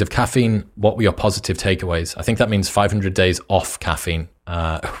 500 days of caffeine, what were your positive takeaways? I think that means 500 days off caffeine.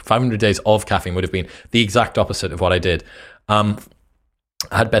 500 days of caffeine would have been the exact opposite of what I did. I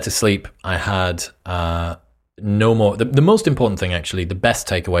had better sleep. I had no more. The most important thing, actually, the best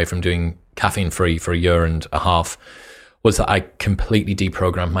takeaway from doing caffeine-free for a year and a half was that I completely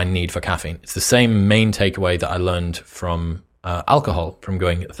deprogrammed my need for caffeine. It's the same main takeaway that I learned from alcohol, from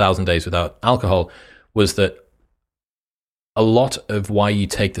going 1,000 days without alcohol, was that a lot of why you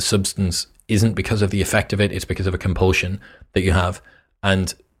take the substance isn't because of the effect of it, it's because of a compulsion that you have.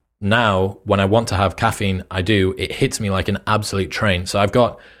 And now, when I want to have caffeine, I do. It hits me like an absolute train. So I've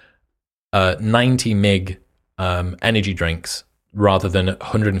got 90 mg energy drinks rather than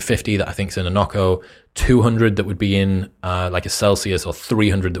 150 that I think is in a Nocco, 200 that would be in like a Celsius, or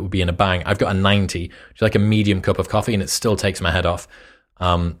 300 that would be in a Bang. I've got a 90, which is like a medium cup of coffee, and it still takes my head off.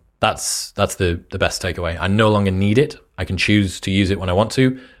 That's the best takeaway. I no longer need it. I can choose to use it when I want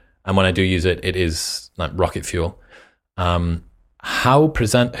to, and when I do use it, it is like rocket fuel. Who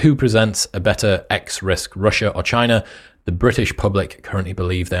presents a better X risk, Russia or China? The British public currently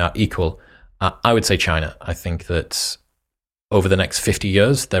believe they are equal. I would say China. I think that over the next 50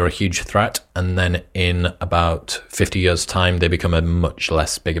 years, they're a huge threat. And then in about 50 years' time, they become a much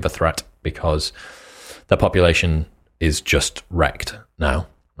less big of a threat because their population is just wrecked now.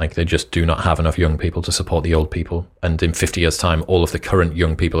 Like, they just do not have enough young people to support the old people. And in 50 years' time, all of the current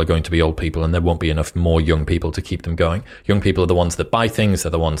young people are going to be old people, and there won't be enough more young people to keep them going. Young people are the ones that buy things, they're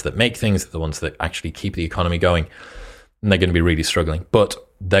the ones that make things, they're the ones that actually keep the economy going. and they're going to be really struggling. But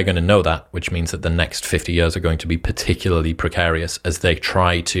they're going to know that, which means that the next 50 years are going to be particularly precarious as they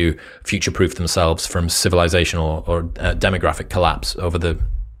try to future-proof themselves from civilizational or demographic collapse over the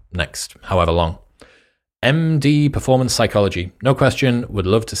next however long. MD Performance Psychology. No question, would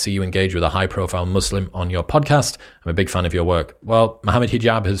love to see you engage with a high-profile Muslim on your podcast. I'm a big fan of your work. Well, Mohammed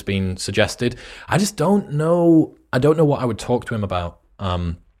Hijab has been suggested. I just don't know. I don't know what I would talk to him about.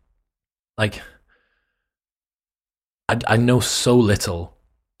 I know so little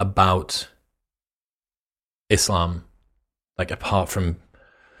about Islam, like apart from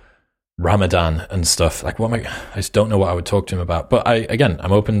Ramadan and stuff. Like, I just don't know what I would talk to him about. But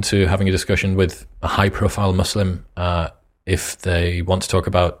I'm open to having a discussion with a high-profile Muslim if they want to talk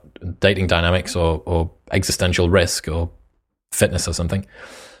about dating dynamics or existential risk or fitness or something.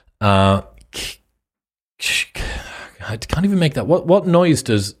 I can't even make that. What noise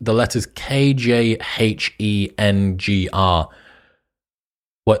does the letters KJHENGR?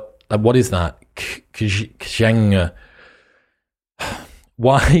 What is that? Kjeng.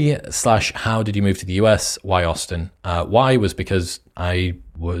 Why/how did you move to the US? Why Austin? Why was because I'd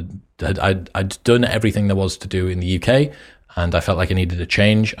done everything there was to do in the UK, and I felt like I needed a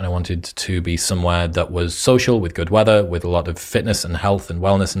change, and I wanted to be somewhere that was social, with good weather, with a lot of fitness and health and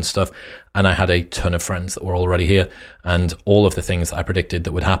wellness and stuff. And I had a ton of friends that were already here, and all of the things that I predicted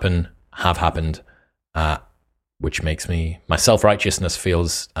that would happen have happened, which makes my self-righteousness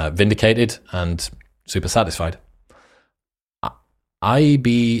feels vindicated and super satisfied.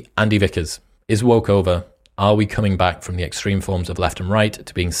 IB Andy Vickers. Is woke over? Are we coming back from the extreme forms of left and right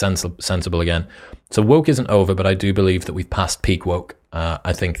to being sensible again? So woke isn't over, but I do believe that we've passed peak woke.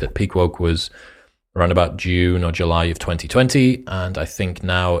 I think that peak woke was around about June or July of 2020. And I think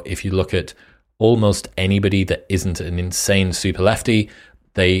now if you look at almost anybody that isn't an insane super lefty,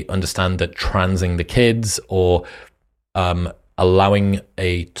 they understand that transing the kids or allowing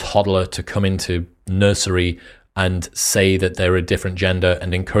a toddler to come into nursery and say that they're a different gender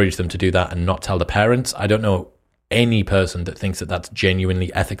and encourage them to do that and not tell the parents. I don't know any person that thinks that that's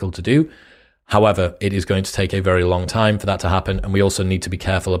genuinely ethical to do. However, it is going to take a very long time for that to happen. And we also need to be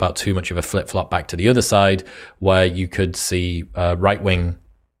careful about too much of a flip-flop back to the other side, where you could see right-wing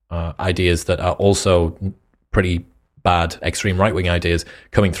ideas that are also pretty bad, extreme right-wing ideas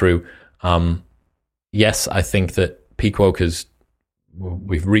coming through. Yes, I think that peak woke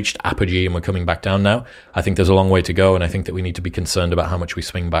we've reached apogee and we're coming back down now. I think there's a long way to go, and I think that we need to be concerned about how much we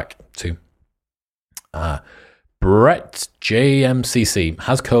swing back to. Brett JMCC.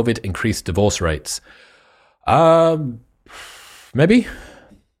 Has COVID increased divorce rates? Maybe.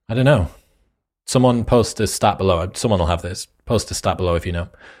 I don't know. Someone post a stat below. Someone will have this. Post a stat below if you know.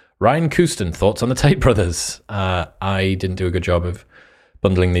 Ryan Kouston. Thoughts on the Tate brothers? I didn't do a good job of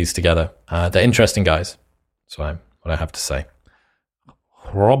bundling these together. They're interesting guys. That's what I have to say.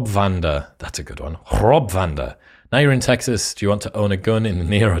 Rob Vander, that's a good one. Rob Vander. Now you're in Texas. Do you want to own a gun in the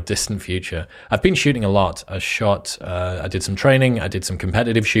near or distant future? I've been shooting a lot. I did some training. I did some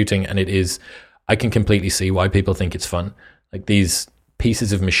competitive shooting, and I can completely see why people think it's fun. Like, these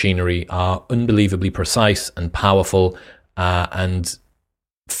pieces of machinery are unbelievably precise and powerful, and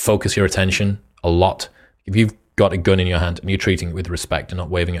focus your attention a lot. If you've got a gun in your hand and you're treating it with respect and not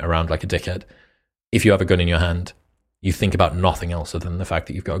waving it around like a dickhead, if you have a gun in your hand, you think about nothing else other than the fact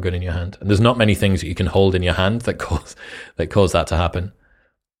that you've got a gun in your hand. And there's not many things that you can hold in your hand that cause that to happen.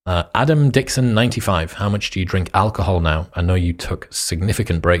 Adam Dixon 95. How much do you drink alcohol now? I know you took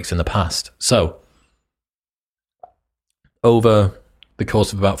significant breaks in the past. So, over the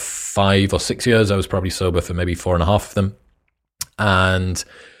course of about 5 or 6 years, I was probably sober for maybe 4.5 of them. And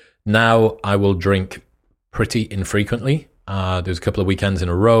now I will drink pretty infrequently. There's a couple of weekends in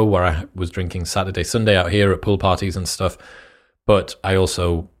a row where I was drinking Saturday, Sunday out here at pool parties and stuff. But I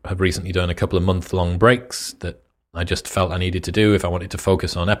also have recently done a couple of month-long breaks that I just felt I needed to do if I wanted to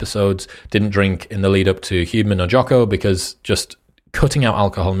focus on episodes. Didn't drink in the lead up to Human or Jocko because just cutting out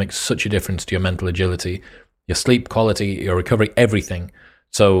alcohol makes such a difference to your mental agility, your sleep quality, your recovery, everything.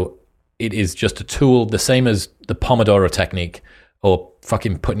 So it is just a tool, the same as the Pomodoro technique or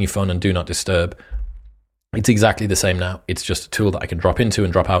fucking putting your phone on Do Not Disturb. It's exactly the same now. It's just a tool that I can drop into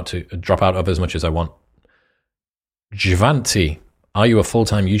and drop out of as much as I want. Jivanti, are you a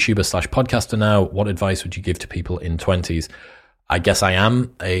full-time YouTuber/podcaster now? What advice would you give to people in 20s? I guess I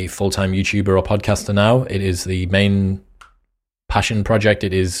am a full-time YouTuber or podcaster now. It is the main passion project.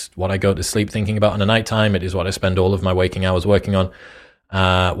 It is what I go to sleep thinking about in the nighttime. It is what I spend all of my waking hours working on.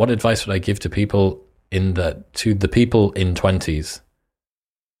 What advice would I give to people the people in 20s?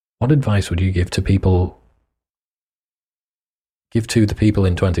 What advice would you give to the people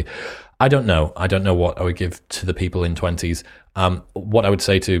in 20? I don't know. I don't know what I would give to the people in 20s. What I would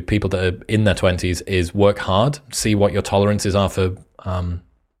say to people that are in their 20s is work hard, see what your tolerances are for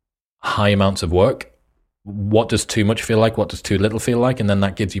high amounts of work. What does too much feel like? What does too little feel like? And then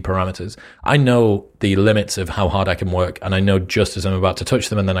that gives you parameters. I know the limits of how hard I can work, and I know just as I'm about to touch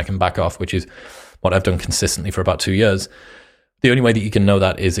them, and then I can back off, which is what I've done consistently for about 2 years. The only way that you can know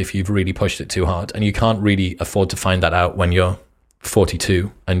that is if you've really pushed it too hard, and you can't really afford to find that out when you're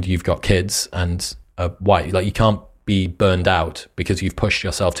 42 and you've got kids and a wife. Like, you can't be burned out because you've pushed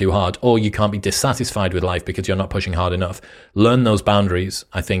yourself too hard, or you can't be dissatisfied with life because you're not pushing hard enough. Learn those boundaries,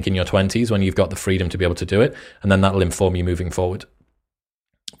 I think, in your 20s when you've got the freedom to be able to do it, and then that'll inform you moving forward.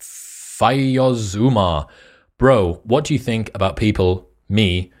 Fayozuma, bro, what do you think about people,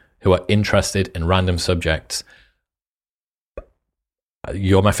 me, who are interested in random subjects?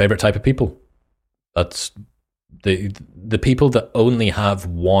 You're my favorite type of people. That's the people that only have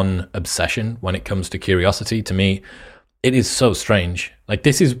one obsession when it comes to curiosity. To me, it is so strange. Like,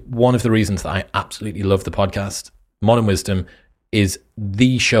 this is one of the reasons that I absolutely love the podcast. Modern Wisdom is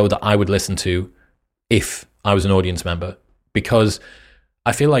the show that I would listen to if I was an audience member, because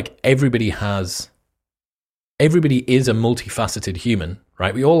I feel like everybody is a multifaceted human,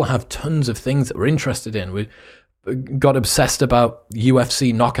 right? We all have tons of things that we're interested in. We got obsessed about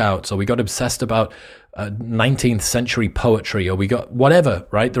UFC knockouts, or we got obsessed about 19th century poetry, or we got whatever,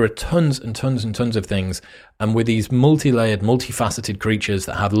 right? There are tons and tons and tons of things. And with these multi-layered, multifaceted creatures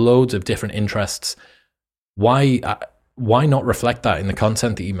that have loads of different interests, why not reflect that in the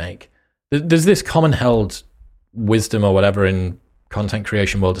content that you make? There's this common held wisdom or whatever in content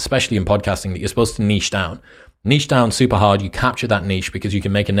creation world, especially in podcasting, that you're supposed to niche down super hard. You capture that niche because you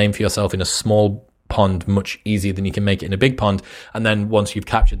can make a name for yourself in a small pond much easier than you can make it in a big pond. And then once you've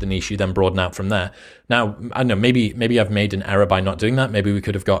captured the niche, you then broaden out from there. Now, I don't know, maybe I've made an error by not doing that. Maybe we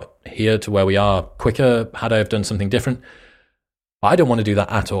could have got here to where we are quicker had I have done something different. I don't want to do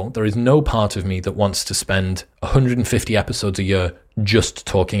that at all. There is no part of me that wants to spend 150 episodes a year just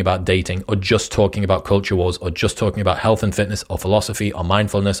talking about dating, or just talking about culture wars, or just talking about health and fitness, or philosophy, or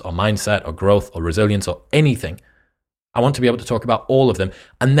mindfulness, or mindset, or growth, or resilience, or anything. I want to be able to talk about all of them.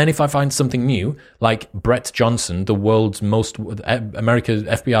 And then if I find something new, like Brett Johnson, the world's America's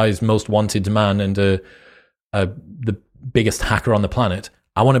FBI's most wanted man and the biggest hacker on the planet,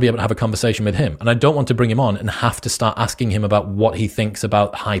 I want to be able to have a conversation with him. And I don't want to bring him on and have to start asking him about what he thinks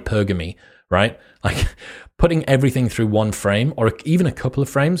about hypergamy, right? Like, putting everything through one frame, or even a couple of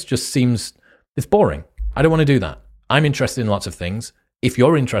frames, just seems, it's boring. I don't want to do that. I'm interested in lots of things. If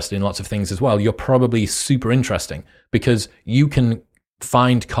you're interested in lots of things as well, you're probably super interesting, because you can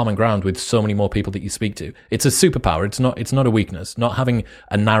find common ground with so many more people that you speak to. It's a superpower. It's not a weakness. Not having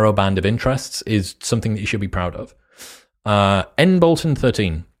a narrow band of interests is something that you should be proud of. N Bolton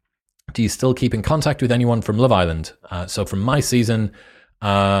 13. Do you still keep in contact with anyone from Love Island? So from my season,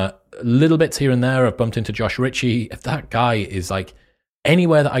 little bits here and there. I've bumped into Josh Ritchie. If that guy is like,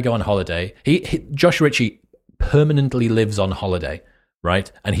 anywhere that I go on holiday, Josh Ritchie permanently lives on holiday.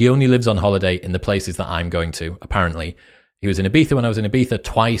 Right? And he only lives on holiday in the places that I'm going to, apparently. He was in Ibiza when I was in Ibiza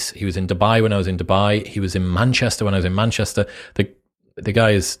twice. He was in Dubai when I was in Dubai. He was in Manchester when I was in Manchester. The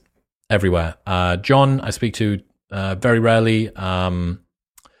guy is everywhere. John, I speak to very rarely.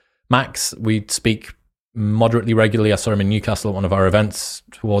 Max, we speak moderately regularly. I saw him in Newcastle at one of our events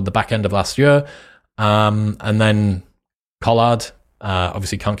toward the back end of last year. And then Collard,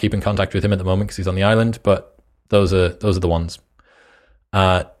 obviously can't keep in contact with him at the moment because he's on the island, but those are the ones.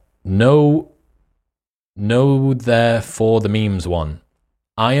 No, there for the memes one.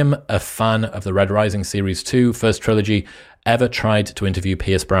 I am a fan of the Red Rising Series 2, first trilogy. Ever tried to interview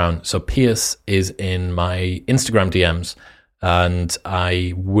Pierce Brown? So Pierce is in my Instagram DMs, and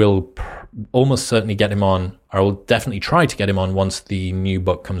I will almost certainly get him on. I will definitely try to get him on once the new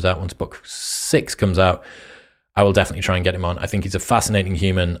book comes out, once book 6 comes out. I will definitely try and get him on. I think he's a fascinating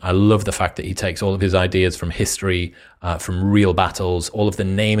human. I love the fact that he takes all of his ideas from history, from real battles, all of the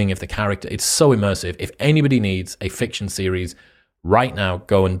naming of the character. It's so immersive. If anybody needs a fiction series right now,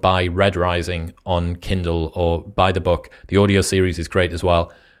 go and buy Red Rising on Kindle or buy the book. The audio series is great as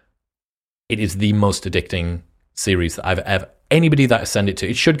well. It is the most addicting series that I've ever... Anybody that I send it to,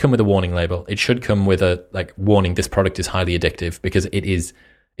 it should come with a warning label. It should come with a warning, this product is highly addictive, because it's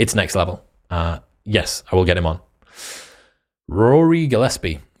next level. Yes, I will get him on. Rory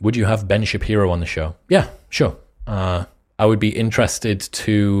Gillespie, would you have Ben Shapiro on the show? Yeah, sure. I would be interested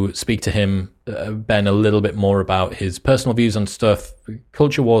to speak to him, Ben, a little bit more about his personal views on stuff.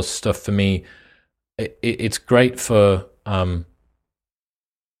 Culture Wars stuff for me, it's great for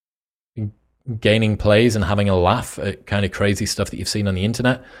gaining plays and having a laugh at kind of crazy stuff that you've seen on the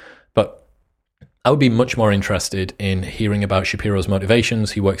internet. But I would be much more interested in hearing about Shapiro's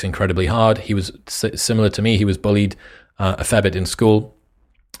motivations. He works incredibly hard. He was similar to me. He was bullied a fair bit in school.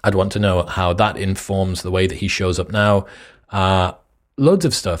 I'd want to know how that informs the way that he shows up now. Loads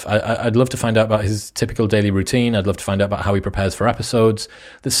of stuff. I'd love to find out about his typical daily routine. I'd love to find out about how he prepares for episodes.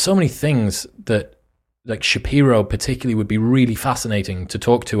 There's so many things that, like, Shapiro particularly would be really fascinating to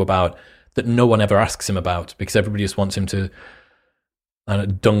talk to about that no one ever asks him about, because everybody just wants him to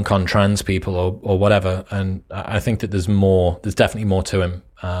dunk on trans people or whatever. And I think that there's definitely more to him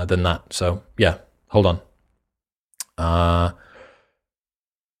than that. So yeah, hold on.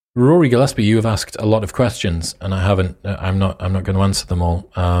 Rory Gillespie, you have asked a lot of questions, and I'm not going to answer them all.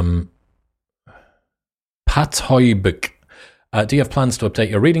 Pat Hoybuk, do you have plans to update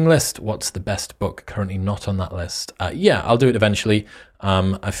your reading list? What's the best book currently not on that list? Yeah, I'll do it eventually.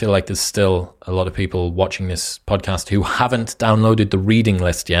 I feel like there's still a lot of people watching this podcast who haven't downloaded the reading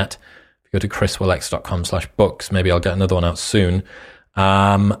list yet. If you go to chriswillx.com/books, maybe I'll get another one out soon.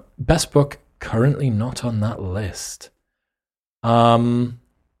 Best book currently not on that list.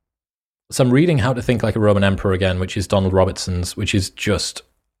 So I'm reading How to Think Like a Roman Emperor again, which is Donald Robertson's, which is just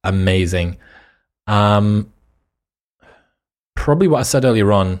amazing. Probably what I said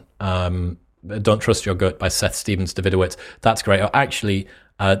earlier on, Don't Trust Your Gut by Seth Stephens-Davidowitz. That's great. Actually,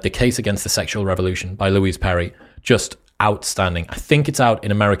 The Case Against the Sexual Revolution by Louise Perry. Just outstanding. I think it's out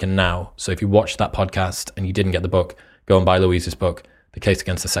in America now. So if you watched that podcast and you didn't get the book, go and buy Louise's book, The Case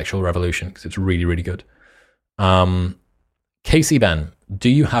Against the Sexual Revolution, because it's really, really good. Casey Ben, do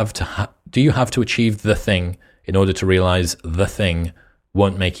you have to achieve the thing in order to realize the thing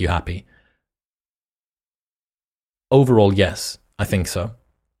won't make you happy? Overall, yes, I think so.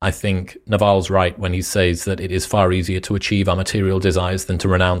 I think Naval's right when he says that it is far easier to achieve our material desires than to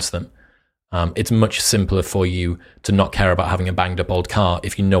renounce them. It's much simpler for you to not care about having a banged up old car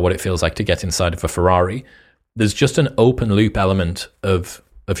if you know what it feels like to get inside of a Ferrari. There's just an open loop element of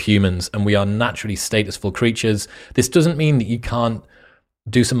humans, and we are naturally statusful creatures. This doesn't mean that you can't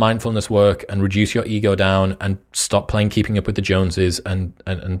do some mindfulness work and reduce your ego down and stop playing Keeping Up with the Joneses and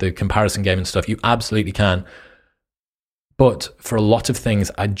the comparison game and stuff. You absolutely can. But for a lot of things,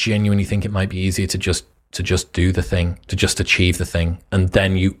 I genuinely think it might be easier to just do the thing, to just achieve the thing, and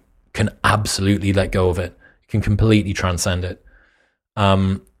then you can absolutely let go of it. You can completely transcend it.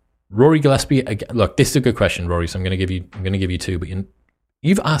 Rory Gillespie, again, look, this is a good question, Rory. So I'm going to give you two, but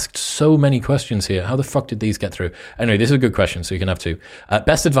you've asked so many questions here. How the fuck did these get through? Anyway, this is a good question, so you can have two.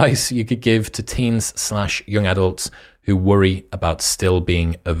 Best advice you could give to teens/young adults who worry about still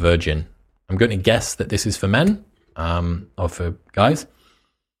being a virgin. I'm going to guess that this is for men or for guys.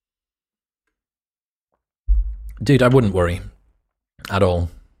 Dude, I wouldn't worry at all.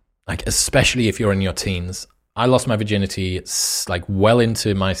 Like, especially if you're in your teens. I lost my virginity, it's like well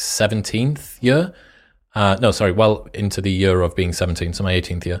into my 17th year. Well into the year of being 17, so my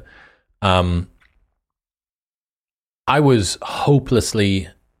 18th year. I was hopelessly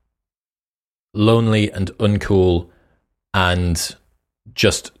lonely and uncool, and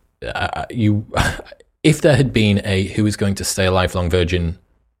just if there had been a who is going to stay a lifelong virgin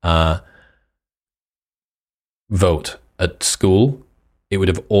vote at school, it would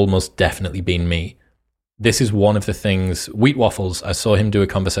have almost definitely been me. This is one of the things. Wheat Waffles, I saw him do a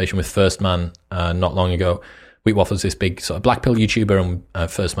conversation with First Man not long ago. Wheat Waffles, this big sort of black pill YouTuber, and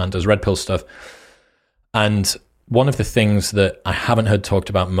First Man does red pill stuff. And one of the things that I haven't heard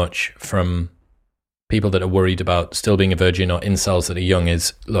talked about much from people that are worried about still being a virgin or incels that are young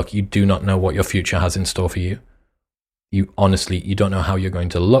is, look, you do not know what your future has in store for you. You don't know how you're going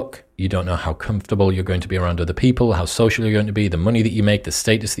to look. You don't know how comfortable you're going to be around other people, how social you're going to be, the money that you make, the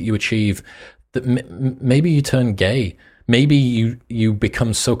status that you achieve. That maybe you turn gay. Maybe you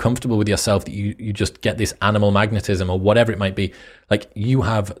become so comfortable with yourself that you just get this animal magnetism or whatever it might be. Like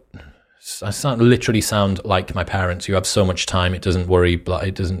I literally sound like my parents. You have so much time, it doesn't worry.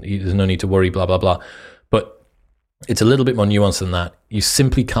 There's no need to worry. Blah blah blah. But it's a little bit more nuanced than that. You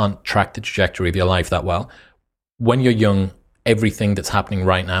simply can't track the trajectory of your life that well. When you're young, everything that's happening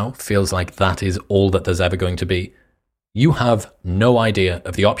right now feels like that is all that there's ever going to be. You have no idea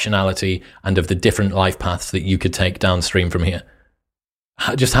of the optionality and of the different life paths that you could take downstream from here.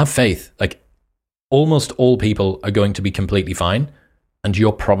 Just have faith. Like, almost all people are going to be completely fine, and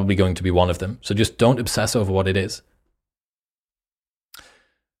you're probably going to be one of them. So just don't obsess over what it is.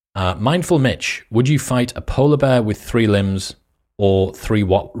 Mindful Mitch, would you fight a polar bear with 3 limbs or 3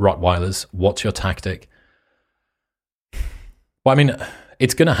 Rottweilers? What's your tactic? Well, I mean,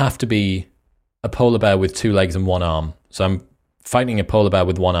 it's going to have to be a polar bear with 2 legs and 1 arm. So I'm fighting a polar bear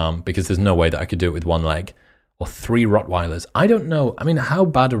with 1 arm because there's no way that I could do it with 1 leg. or 3 Rottweilers. I don't know. I mean, how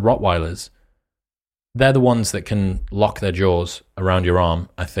bad are Rottweilers? They're the ones that can lock their jaws around your arm,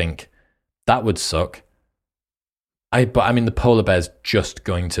 I think. That would suck. But I mean, the polar bear's just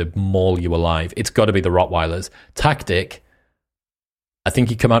going to maul you alive. It's got to be the Rottweilers. Tactic, I think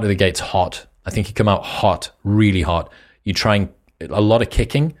you come out of the gates hot. I think you come out hot, really hot. You try and a lot of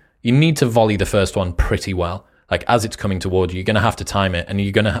kicking. You need to volley the first one pretty well. Like as it's coming toward you, you're going to have to time it, and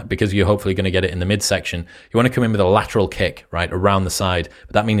you're going to because you're hopefully going to get it in the midsection. You want to come in with a lateral kick, right, around the side,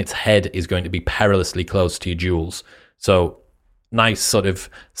 but that means its head is going to be perilously close to your jewels. So nice sort of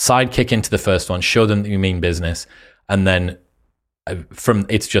side kick into the first one, show them that you mean business, and then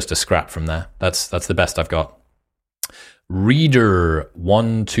it's just a scrap from there. That's the best I've got. Reader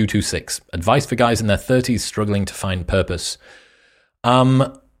 1226, advice for guys in their 30s struggling to find purpose.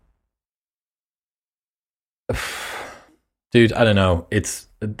 Dude, I don't know. It's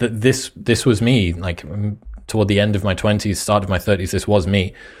this was me. Like toward the end of my 20s, start of my 30s, this was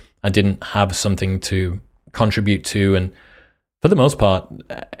me. I didn't have something to contribute to, and for the most part,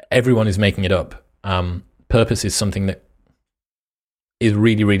 everyone is making it up. Purpose is something that is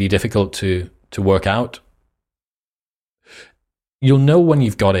really, really difficult to work out. You'll know when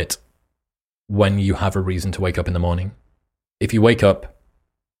you've got it when you have a reason to wake up in the morning. If you wake up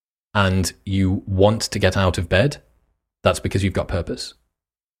and you want to get out of bed, that's because you've got purpose.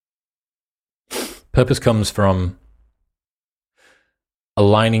 Purpose comes from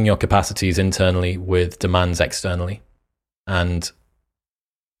aligning your capacities internally with demands externally. And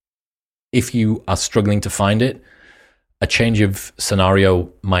if you are struggling to find it, a change of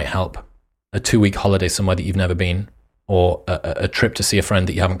scenario might help. A 2-week holiday somewhere that you've never been, or a trip to see a friend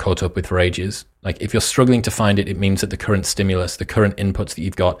that you haven't caught up with for ages. Like if you're struggling to find it, it means that the current stimulus, the current inputs that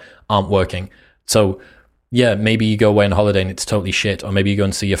you've got aren't working. So yeah, maybe you go away on holiday and it's totally shit, or maybe you go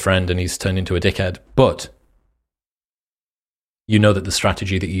and see your friend and he's turned into a dickhead, but you know that the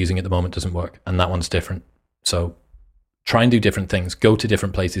strategy that you're using at the moment doesn't work, and that one's different. So try and do different things, go to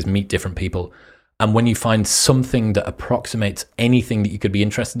different places, meet different people. And when you find something that approximates anything that you could be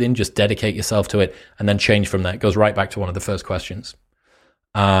interested in, just dedicate yourself to it and then change from there. It goes right back to one of the first questions.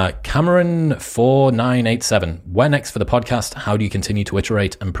 Cameron4987, where next for the podcast? How do you continue to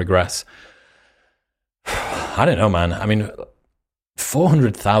iterate and progress? I don't know, man. I mean,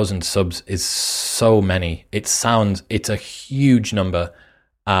 400,000 subs is so many. It's a huge number.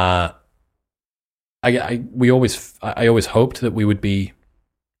 I always hoped that we would be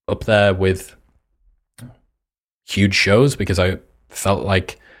up there with huge shows, because I felt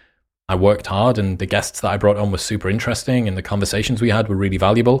like I worked hard and the guests that I brought on were super interesting and the conversations we had were really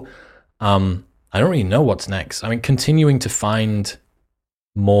valuable. I don't really know what's next. I mean, continuing to find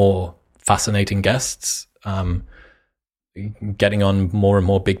more fascinating guests, getting on more and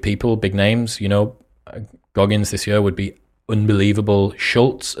more big people, big names. You know, Goggins this year would be unbelievable.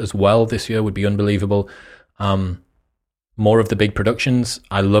 Schultz as well this year would be unbelievable. More of the big productions,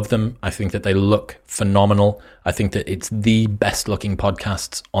 I love them. I think that they look phenomenal. I think that it's the best looking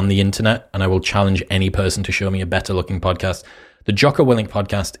podcasts on the internet, and I will challenge any person to show me a better looking podcast. The Jocko Willink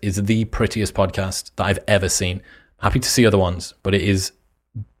podcast is the prettiest podcast that I've ever seen. Happy to see other ones, but it is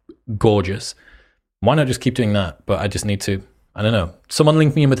gorgeous. Why not just keep doing that? But I just need to, I don't know. Someone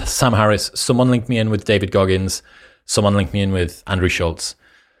link me in with Sam Harris. Someone link me in with David Goggins. Someone link me in with Andrew Schultz.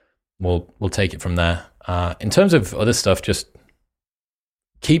 We'll take it from there. In terms of other stuff, just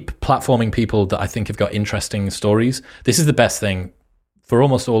keep platforming people that I think have got interesting stories. This is the best thing. For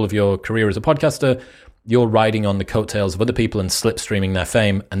almost all of your career as a podcaster, you're riding on the coattails of other people and slipstreaming their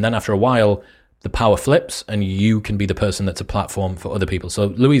fame. And then after a while, the power flips and you can be the person that's a platform for other people. So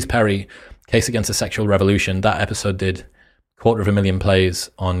Louise Perry, Case Against the Sexual Revolution, that episode did 250,000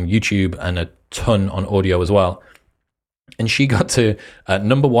 plays on YouTube and a ton on audio as well. And she got to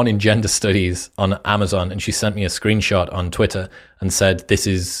number 1 in gender studies on Amazon, and she sent me a screenshot on Twitter and said, this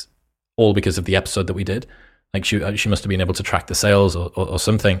is all because of the episode that we did. Like she must have been able to track the sales or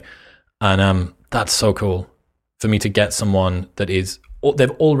something. And that's so cool for me to get someone that is,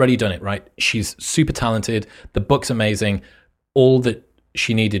 they've already done it, right? She's super talented. The book's amazing. All that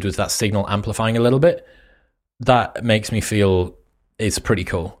she needed was that signal amplifying a little bit. That makes me feel it's pretty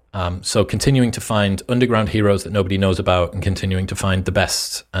cool. So continuing to find underground heroes that nobody knows about, and continuing to find the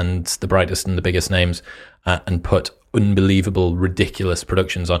best and the brightest and the biggest names, and put unbelievable, ridiculous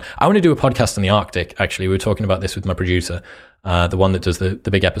productions on. I want to do a podcast in the Arctic, actually. We were talking about this with my producer, the one that does the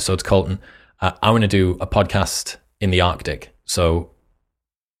big episodes, Colton. I want to do a podcast in the Arctic. So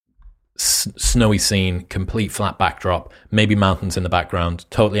snowy scene, complete flat backdrop, maybe mountains in the background,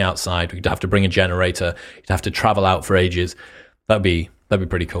 totally outside. We'd have to bring a generator. You'd have to travel out for ages. That'd be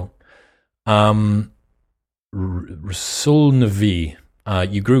pretty cool. Rasulnavi.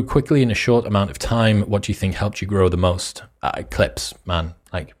 You grew quickly in a short amount of time. What do you think helped you grow the most? Clips, man.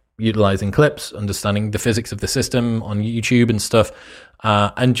 Like utilizing clips, understanding the physics of the system on YouTube and stuff,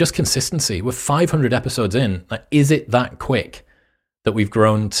 and just consistency. We're 500 episodes in. Like, is it that quick that we've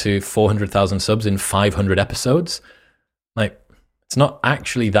grown to 400,000 subs in 500 episodes? Like, it's not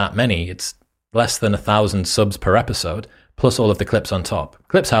actually that many. It's less than 1,000 subs per episode, plus all of the clips on top.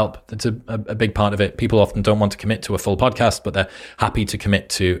 Clips help. That's a big part of it. People often don't want to commit to a full podcast, but they're happy to commit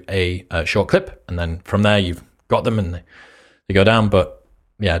to a short clip. And then from there, you've got them and they go down. But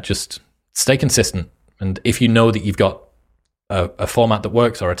yeah, just stay consistent. And if you know that you've got a format that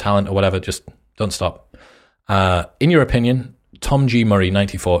works or a talent or whatever, just don't stop. In your opinion, Tom G. Murray,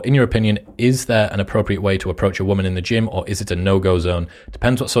 94. In your opinion, is there an appropriate way to approach a woman in the gym, or is it a no-go zone?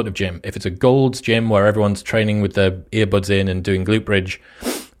 Depends what sort of gym. If it's a Gold's gym where everyone's training with their earbuds in and doing glute bridge,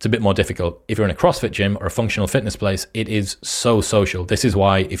 it's a bit more difficult. If you're in a CrossFit gym or a functional fitness place, it is so social. This is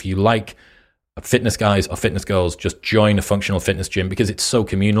why if you like fitness guys or fitness girls, just join a functional fitness gym because it's so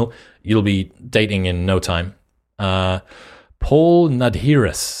communal. You'll be dating in no time. Paul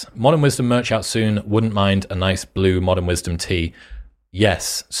Nadhiris, Modern Wisdom merch out soon. Wouldn't mind a nice blue Modern Wisdom tee.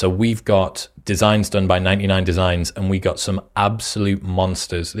 Yes, so we've got designs done by 99 Designs, and we got some absolute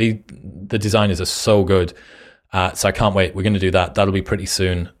monsters. The designers are so good, so I can't wait. We're going to do that. That'll be pretty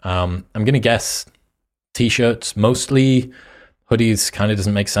soon. I'm going to guess t-shirts, mostly. Hoodies kind of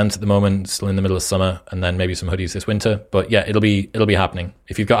doesn't make sense at the moment. Still in the middle of summer, and then maybe some hoodies this winter. But yeah, it'll be happening.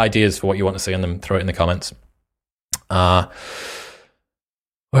 If you've got ideas for what you want to see on them, throw it in the comments. Where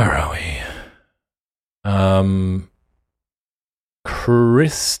are we?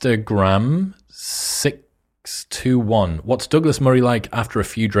 Christagram 621. What's Douglas Murray like after a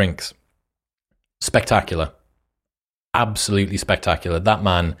few drinks? Spectacular. Absolutely spectacular. That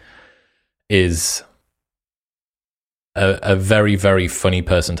man is a very, very funny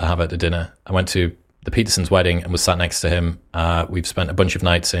person to have at the dinner. I went to the Petersons' wedding and was sat next to him. We've spent a bunch of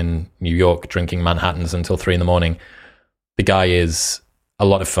nights in New York drinking Manhattans until 3 a.m. The guy is a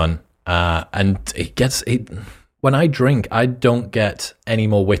lot of fun. And when I drink, I don't get any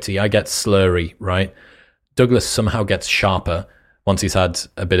more witty. I get slurry, right? Douglas somehow gets sharper once he's had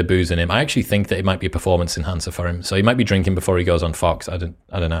a bit of booze in him. I actually think that it might be a performance enhancer for him. So he might be drinking before he goes on Fox. I don't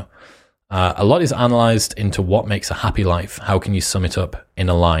know. A lot is analyzed into what makes a happy life. How can you sum it up in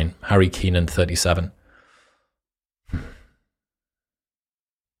a line? Harry Keenan, 37.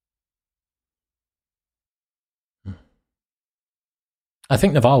 I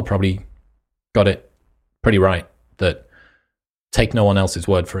think Naval probably got it pretty right, that take no one else's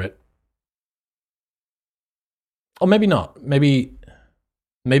word for it. Or maybe not. Maybe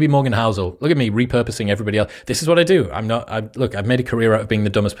Morgan Housel. Look at me repurposing everybody else. This is what I do. I've made a career out of being the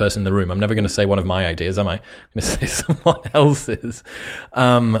dumbest person in the room. I'm never going to say one of my ideas, am I? I'm going to say someone else's.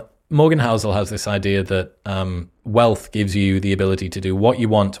 Morgan Housel has this idea that wealth gives you the ability to do what you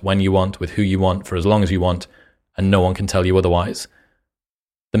want, when you want, with who you want, for as long as you want, and no one can tell you otherwise.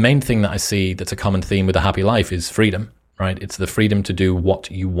 The main thing that I see that's a common theme with a happy life is freedom, right? It's the freedom to do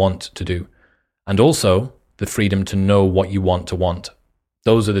what you want to do. And also the freedom to know what you want to want.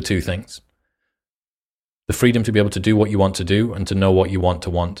 Those are the two things. The freedom to be able to do what you want to do and to know what you want to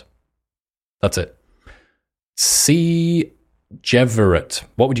want. That's it. C. Jeverett,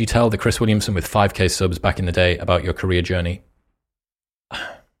 what would you tell the Chris Williamson with 5K subs back in the day about your career journey?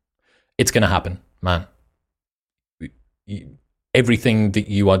 It's going to happen, man. Everything that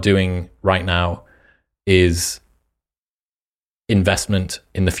you are doing right now is investment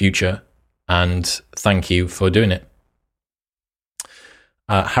in the future, and thank you for doing it.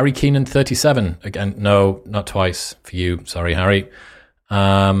 Harry Keenan, 37. Again, no, not twice for you. Sorry, Harry.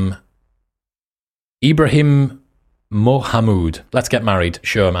 Ibrahim Mohamud. Let's get married.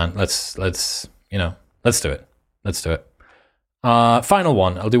 Sure, man. Let's do it. Let's do it. Final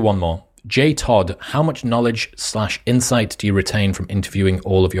one. I'll do one more. J. Todd, how much knowledge/insight do you retain from interviewing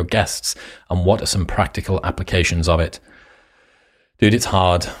all of your guests, and what are some practical applications of it? Dude, it's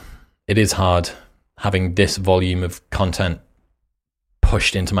hard. It is hard having this volume of content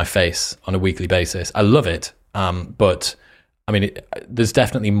pushed into my face on a weekly basis. I love it, but I mean, there's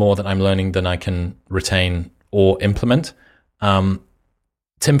definitely more that I'm learning than I can retain or implement.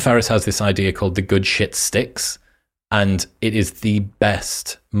 Tim Ferriss has this idea called the good shit sticks. And it is the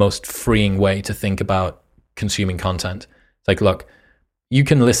best, most freeing way to think about consuming content. It's like, look, you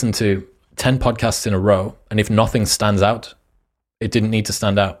can listen to 10 podcasts in a row, and if nothing stands out, it didn't need to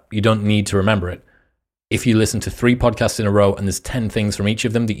stand out. You don't need to remember it. If you listen to 3 podcasts in a row and there's 10 things from each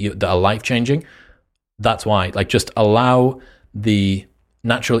of them that are life-changing, that's why. Like, just allow the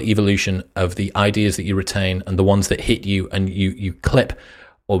natural evolution of the ideas that you retain and the ones that hit you and you clip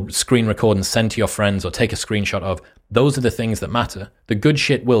or screen record and send to your friends or take a screenshot of. Those are the things that matter. The good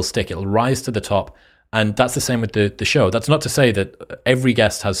shit will stick. It'll rise to the top. And that's the same with the show. That's not to say that every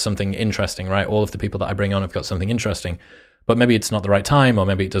guest has something interesting, right? All of the people that I bring on have got something interesting, but maybe it's not the right time, or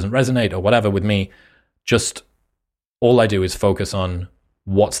maybe it doesn't resonate or whatever with me. Just all I do is focus on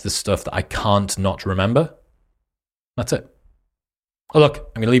what's the stuff that I can't not remember. That's it. Oh, look,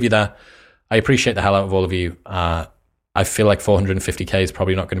 I'm going to leave you there. I appreciate the hell out of all of you. I feel like 450k is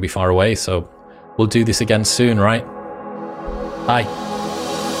probably not going to be far away, so we'll do this again soon, right? Bye.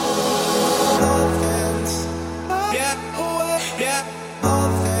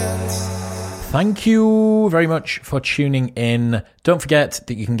 Thank you very much for tuning in. Don't forget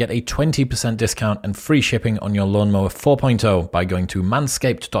that you can get a 20% discount and free shipping on your Lawnmower 4.0 by going to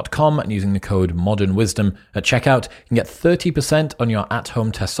manscaped.com and using the code ModernWisdom at checkout. You can get 30% on your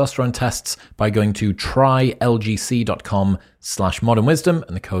at-home testosterone tests by going to trylgc.com/modernwisdom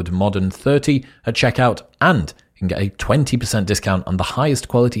and the code MODERN30 at checkout. And you can get a 20% discount on the highest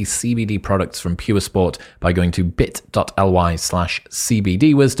quality CBD products from Pure Sport by going to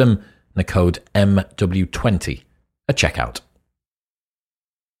bit.ly/CBDwisdom. And the code MW20 at checkout.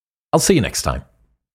 I'll see you next time.